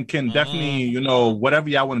guys can definitely, you know, whatever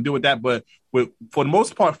y'all want to do with that. But for the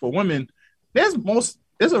most part, for women, there's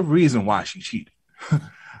a reason why she cheated.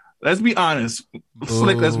 Let's be honest.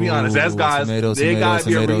 Slick, let's be honest. As guys, there gotta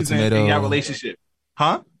be a reason in your relationship.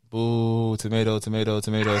 Huh? Boo, tomato.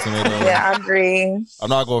 Yeah, I agree. I'm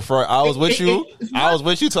not going front. I was with you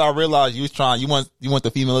till I realized you want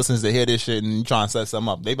the female listeners to hear this shit and you trying to set something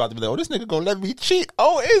up. They about to be like, oh, this nigga gonna let me cheat.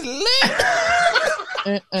 Oh, it's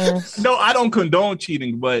lit. No, I don't condone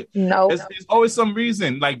cheating, but there's always some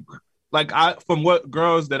reason. Like from what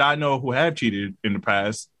girls that I know who have cheated in the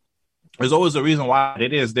past, there's always a reason why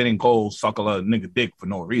it is they didn't go suck a nigga dick for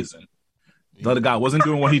no reason. The other guy wasn't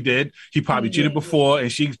doing what he did. He probably cheated before,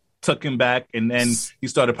 and she took him back, and then he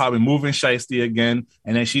started probably moving shiesty again,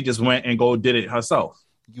 and then she just went and did it herself.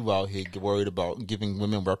 You out here worried about giving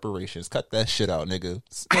women reparations. Cut that shit out, nigga.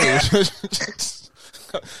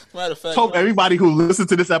 Matter of fact, hope everybody who listens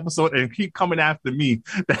to this episode and keep coming after me,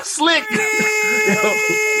 that's Slick.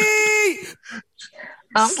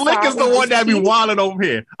 Slick is the one that be wilding over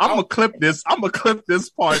here. I'm gonna clip this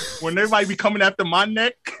part when everybody be coming after my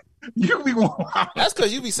neck. You be wild. That's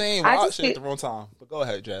because you be saying wild shit at the wrong time. But go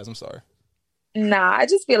ahead, Jazz. I'm sorry. Nah, I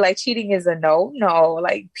just feel like cheating is a no,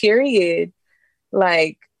 like, period.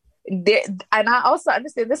 Like, and I also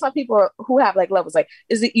understand there's some people who have like levels. Like,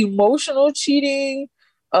 is it emotional cheating?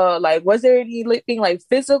 Like, was there anything like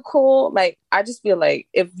physical? Like, I just feel like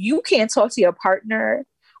if you can't talk to your partner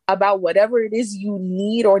about whatever it is you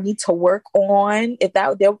need or need to work on, if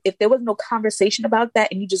there was no conversation about that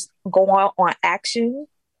and you just go out on action,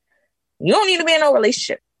 you don't need to be in a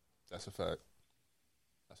relationship. That's a fact.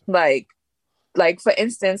 Like for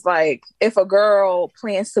instance, like if a girl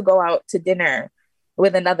plans to go out to dinner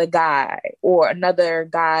with another guy, or another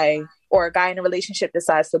guy or a guy in a relationship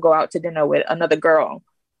decides to go out to dinner with another girl,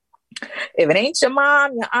 if it ain't your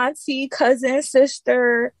mom, your auntie, cousin,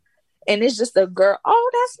 sister, and it's just a girl,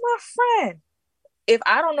 oh, that's my friend. If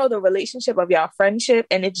I don't know the relationship of y'all friendship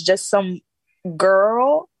and it's just some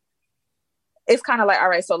girl, it's kind of like, all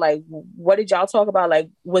right, so like, what did y'all talk about? Like,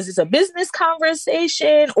 was this a business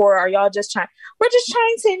conversation, or are y'all just we're just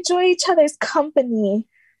trying to enjoy each other's company?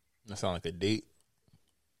 That sounds like a date.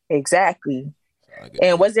 Exactly.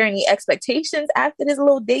 And was there any expectations after this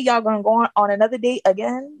little date? Y'all gonna go on another date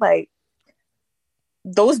again? Like,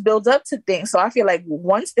 those build up to things. So I feel like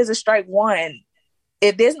once there's a strike one,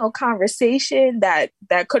 if there's no conversation that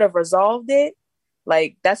could have resolved it,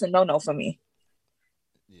 like, that's a no-no for me.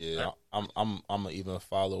 Yeah, I'm gonna even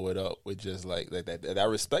follow it up with just like that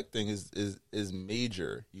respect thing is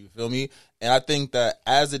major. You feel me? And I think that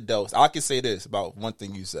as adults, I can say this about one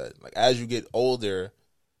thing you said. Like, as you get older,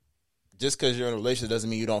 just because you're in a relationship doesn't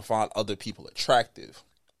mean you don't find other people attractive.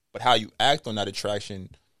 But how you act on that attraction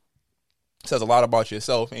says a lot about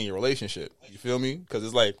yourself and your relationship. You feel me? Because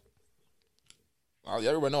it's like,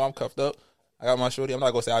 everyone know I'm cuffed up. I got my shorty. I'm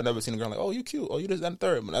not going to say I've never seen a girl like, oh, you cute. Oh, you this, that, and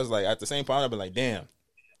third. But I was like, at the same time, I've been like, damn,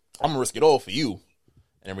 I'm going to risk it all for you.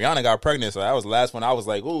 And Rihanna got pregnant, so that was the last one. I was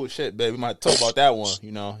like, oh, shit, babe, we might talk about that one,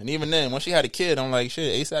 you know. And even then, when she had a kid, I'm like,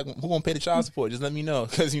 shit, ASAP, who going to pay the child support? Just let me know.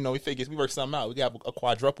 Because, you know, we figure we work something out. We got a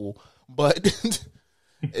quadruple. But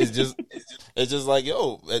it's just like,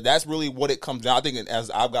 yo, that's really what it comes down. I think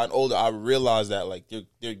as I've gotten older, I realized that, like,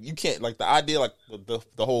 you can't, like, the idea, like, the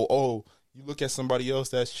whole, oh, you look at somebody else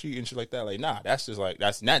that's cheating and shit like that. Like, nah, that's just like,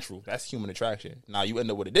 that's natural. That's human attraction. Now, you end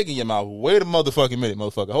up with a dick in your mouth. Wait a motherfucking minute,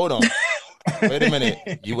 motherfucker. Hold on. Wait a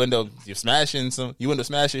minute. You end up smashing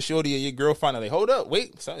shorty or your girlfriend. Like, hold up,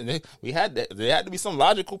 wait. There had to be some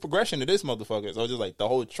logical progression to this motherfucker. So just like the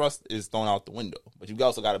whole trust is thrown out the window. But you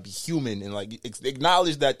also got to be human and like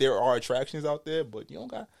acknowledge that there are attractions out there. But you don't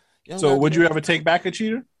got. So would you ever take back a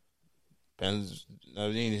cheater? Depends. I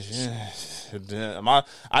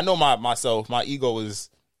know myself. My ego is.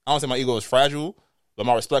 I don't say my ego is fragile, but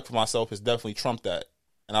my respect for myself has definitely trumped that.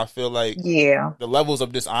 And I feel like the levels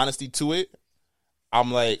of dishonesty to it,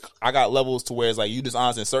 I'm like, I got levels to where it's like, you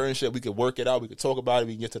dishonest in certain shit, we could work it out, we could talk about it,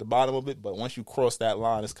 we can get to the bottom of it. But once you cross that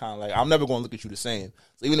line, it's kind of like, I'm never going to look at you the same.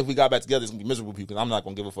 So even if we got back together, it's going to be miserable for you because I'm not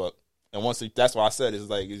going to give a fuck. And that's why I said it's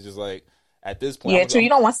just like, at this point. Yeah, true. You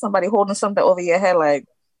don't want somebody holding something over your head like,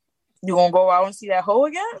 you going to go out and see that hoe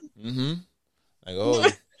again? Mm-hmm. Like, oh,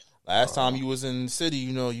 last time you was in the city,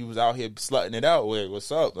 you know, you was out here slutting it out.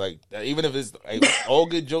 What's up? Like, even if it's like, all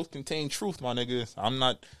good jokes contain truth, my nigga.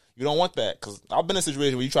 You don't want that. Because I've been in a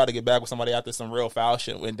situation where you try to get back with somebody after some real foul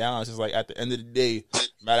shit went down. It's just like, at the end of the day, no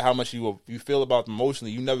matter how much you feel about them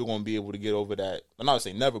emotionally, you never going to be able to get over that. I'm not going to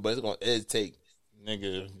say never, but it's take,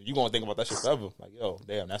 nigga, you going to think about that shit forever. Like, yo,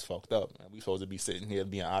 damn, that's fucked up. Man. We supposed to be sitting here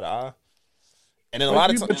being eye to eye. And then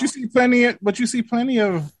but you see plenty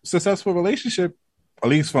of successful relationship, at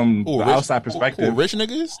least from the outside perspective. Rich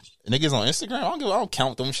niggas on Instagram. I don't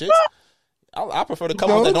count them shits. I prefer the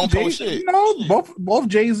couple that don't post shit. You know, both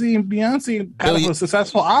Jay-Z and Beyonce have a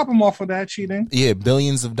successful album off of that cheating. Yeah,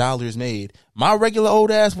 billions of dollars made. My regular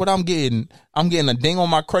old ass, what I'm getting a ding on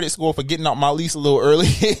my credit score for getting out my lease a little early,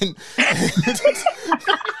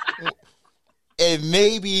 and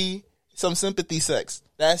maybe some sympathy sex.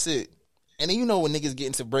 That's it. And then, you know, when niggas get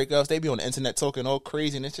into breakups, they be on the internet talking all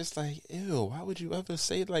crazy, and it's just like, ew, why would you ever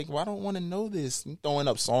say, like, well, I don't want to know this? You throwing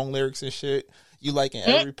up song lyrics and shit. You liking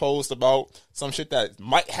every post about some shit that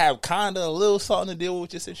might have kind of a little something to deal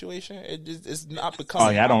with your situation. It's not becoming. Oh,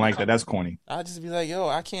 yeah, I don't like that. That's corny. I just be like, yo,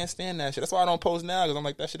 I can't stand that shit. That's why I don't post now, because I'm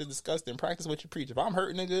like, that shit is disgusting. Practice what you preach. If I'm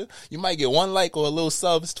hurt, nigga, you might get one like or a little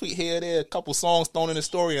subs, tweet here or there, a couple songs thrown in the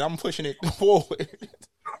story, and I'm pushing it forward.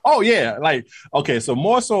 Oh, yeah. Like, okay, so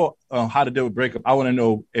more so how to deal with breakup. I want to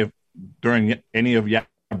know if during any of y'all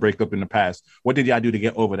breakup in the past, what did y'all do to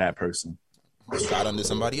get over that person? Shot under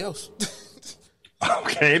somebody else.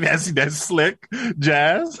 Okay, that's slick.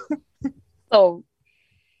 Jazz? So,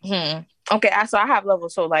 okay, so I have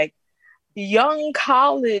levels. So, like, young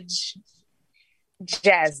college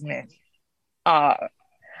Jasmine, I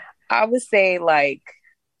would say, like,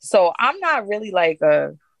 so I'm not really like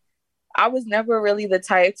I was never really the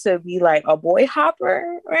type to be like a boy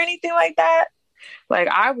hopper or anything like that. Like,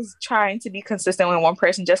 I was trying to be consistent with one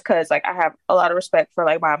person just because, like, I have a lot of respect for,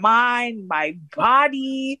 like, my mind, my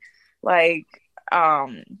body, like,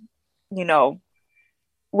 you know,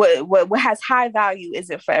 what has high value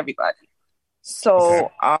isn't for everybody.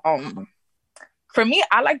 So, for me,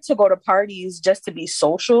 I like to go to parties just to be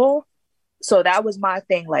social. So that was my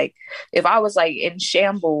thing. Like, if I was like in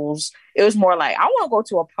shambles, it was more like, I want to go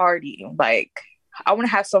to a party. Like, I want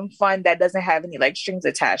to have some fun that doesn't have any like strings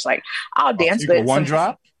attached. Like, I'll dance with one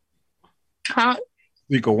drop. Huh?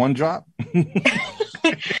 You go one drop.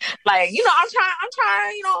 Like, you know, I'm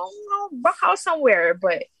trying, you know, buck out somewhere,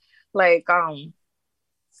 but like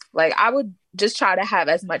I would just try to have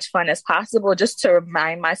as much fun as possible, just to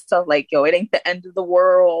remind myself, like, yo, it ain't the end of the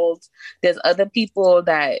world. There's other people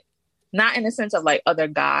that, not in the sense of like other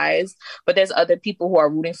guys, but there's other people who are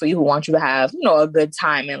rooting for you, who want you to have, you know, a good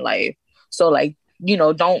time in life. So like, you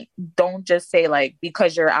know, don't just say like,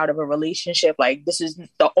 because you're out of a relationship, like this is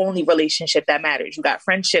the only relationship that matters. You got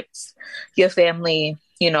friendships, your family,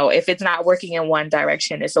 you know, if it's not working in one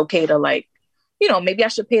direction, it's okay to like, you know, maybe I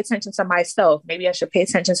should pay attention to myself. Maybe I should pay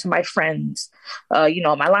attention to my friends, you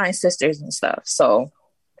know, my line sisters and stuff. So,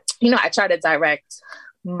 you know, I try to direct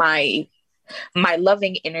my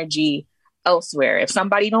loving energy elsewhere. If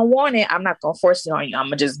somebody don't want it, I'm not gonna force it on you. I'm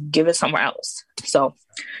gonna just give it somewhere else. So,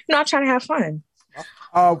 you know, I'm trying to have fun.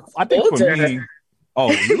 I think older. For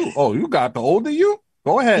me, you got the older you?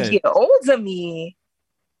 Go ahead. Yeah, older me.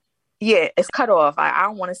 Yeah, it's cut off. I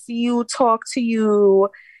don't want to see you, talk to you.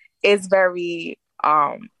 It's very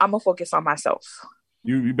I'm gonna focus on myself.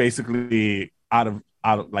 You basically out of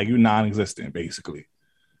like you non-existent basically.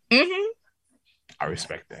 Mm-hmm. I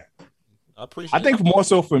respect that. I think more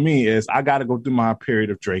so for me is I gotta go through my period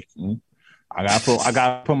of drinking. I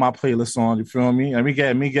gotta put my playlist on. You feel me? Let me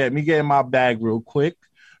get in my bag real quick.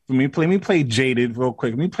 For me, let me play Jaded real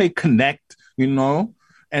quick. Let me play Connect. You know,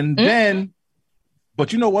 and then,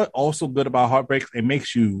 but you know what? Also good about heartbreaks, it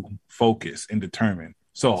makes you focus and determined.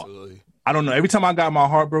 So absolutely. I don't know. Every time I got my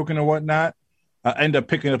heart broken or whatnot, I end up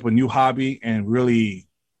picking up a new hobby and really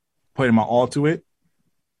putting my all to it.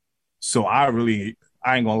 So I ain't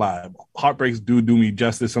gonna lie. Heartbreaks do me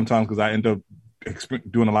justice sometimes because I end up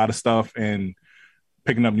doing a lot of stuff and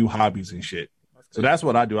picking up new hobbies and shit. So that's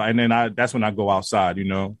what I do. And then that's when I go outside, you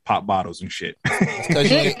know, pop bottles and shit.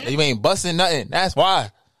 Because you ain't busting nothing. That's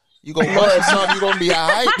why. You go bust something, you gonna be all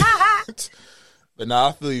right. But nah,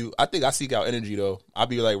 I feel you. I think I seek out energy though. I'll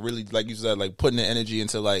be like really, like you said, like putting the energy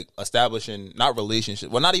into like establishing not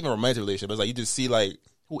relationship, well, not even romantic relationship. But it's like you just see like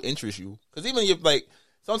who interests you. Because even if like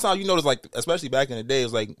sometimes you notice, like especially back in the day, it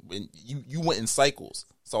was like when you went in cycles.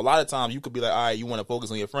 So a lot of times you could be like, all right, you want to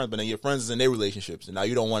focus on your friends, but then your friends is in their relationships, and now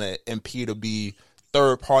you don't want to impede or be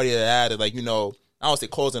third party to that. Like, you know, I don't say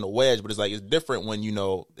closing a wedge, but it's like it's different when, you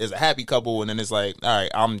know, there's a happy couple, and then it's like, all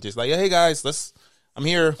right, I'm just like, hey guys, I'm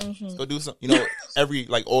here, let's go do something, you know,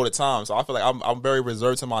 all the time. So I feel like I'm very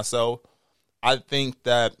reserved to myself. I think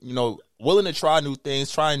that, you know, willing to try new things,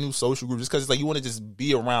 try new social groups, just because it's like you want to just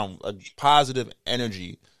be around a positive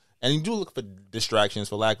energy. And you do look for distractions,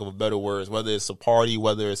 for lack of a better words, whether it's a party,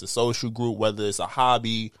 whether it's a social group, whether it's a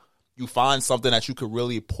hobby. You find something that you could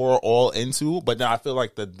really pour all into. But then I feel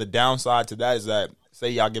like the downside to that is that,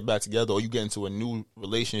 say y'all get back together or you get into a new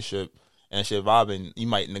relationship and shit vibing, you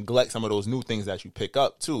might neglect some of those new things that you pick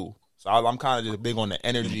up too. So I'm kind of just big on the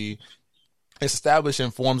energy,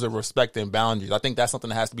 establishing forms of respect and boundaries. I think that's something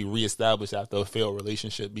that has to be reestablished after a failed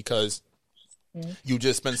relationship, because you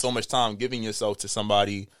just spend so much time giving yourself to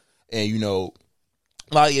somebody. And, you know,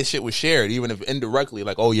 a lot of your shit was shared, even if indirectly,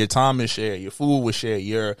 like, oh, your time is shared, your food was shared,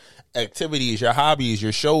 your activities, your hobbies,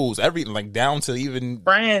 your shows, everything, like down to even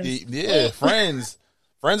friends. Friends.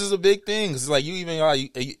 Friends is a big thing. It's like you even,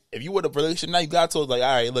 if you were in a relationship now, you got told, like, all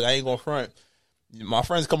right, look, I ain't going to front. My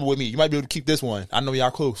friend's coming with me. You might be able to keep this one. I know y'all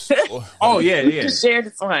close. Oh, yeah. We can share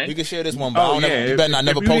this one. We can share this one, but you better not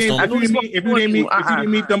never post them. If you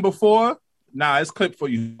didn't meet them before, nah, it's clip for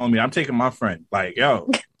you, homie. I'm taking my friend. Like, yo.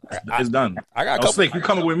 It's done. I got a couple. Slick, you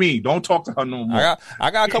coming with me? Don't talk to her no more.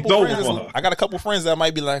 I got a couple friends. I got a couple friends that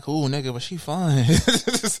might be like, "Ooh, nigga, but she fine."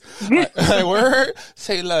 Like, word,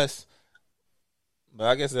 say less. But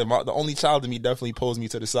I guess the only child in me definitely pulls me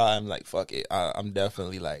to the side. I'm like, fuck it. I'm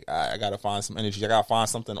definitely like, I gotta find some energy. I gotta find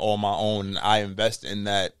something on my own. And I invest in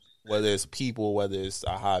that, whether it's people, whether it's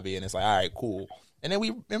a hobby, and it's like, all right, cool. And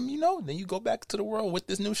then then you go back to the world with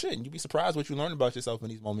this new shit, and you be surprised what you learn about yourself in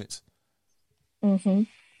these moments. Mm-hmm.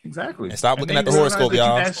 Exactly. And stop looking at the horoscope,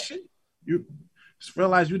 y'all. You just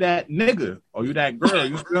realize you that nigga or you that girl.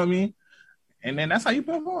 You feel me? And then that's how you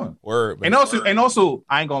move on. Word. And also,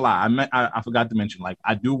 I ain't gonna lie. I forgot to mention. Like,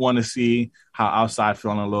 I do want to see how outside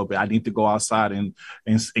feeling a little bit. I need to go outside and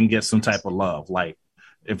get some type of love. Like,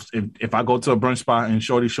 if I go to a brunch spot and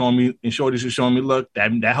Shorty's showing me look,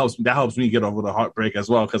 that helps me get over the heartbreak as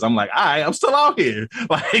well, because I'm like, all right, I'm still out here.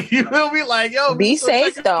 Like, you feel me? Like, yo, be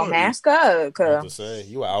safe though, mask up. To say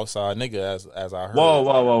you were outside nigga as I heard.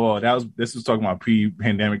 Whoa. This was talking about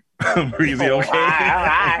pre-pandemic Breezy, okay? All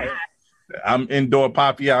right. I'm indoor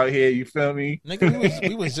poppy out here, you feel me? Nigga,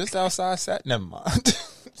 we was just outside never mind.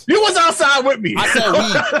 You was outside with me.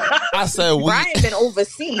 I said we. Brian been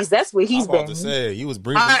overseas. That's where he's been. To say you was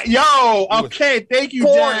breathing. Thank you,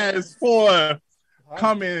 Jazz, for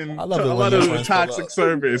coming to a lot of the toxic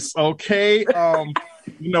service. Okay,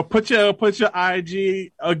 put your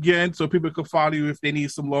IG again so people can follow you if they need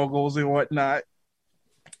some logos and whatnot.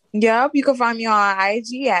 Yep, you can find me on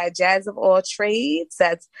IG at Jazz of All Trades.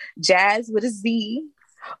 That's Jazz with a Z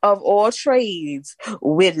of All Trades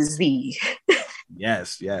with a Z.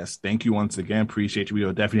 Yes. Thank you once again. Appreciate you.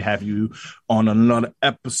 We'll definitely have you on another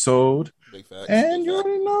episode. Big facts. And you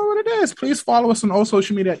already know what it is. Please follow us on all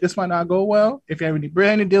social media at This Might Not Go Well. If you have any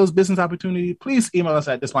branding deals, business opportunity, please email us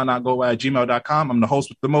at thismightnotgowell@gmail.com. I'm the host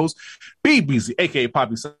with the most, BBZ, aka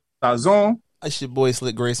Poppy Sazon. It's your boy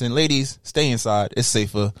Slick Grayson. Ladies, stay inside. It's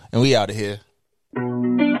safer. And we out of here.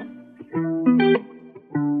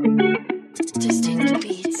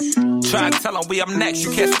 Try to tell them we up next,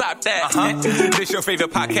 you can't stop that. This your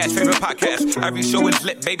favorite podcast. Every show is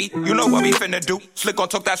lit, baby. You know what we finna do. Slick gon'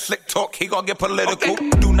 talk that slick talk, he gon' get political. Okay.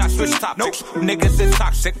 Do not switch topics, niggas is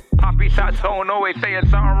toxic. Poppy Sazon always saying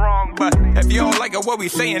something wrong, but if you don't like it, what we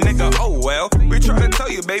saying, nigga, oh well. We try to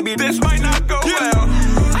tell you, baby, this might not go well.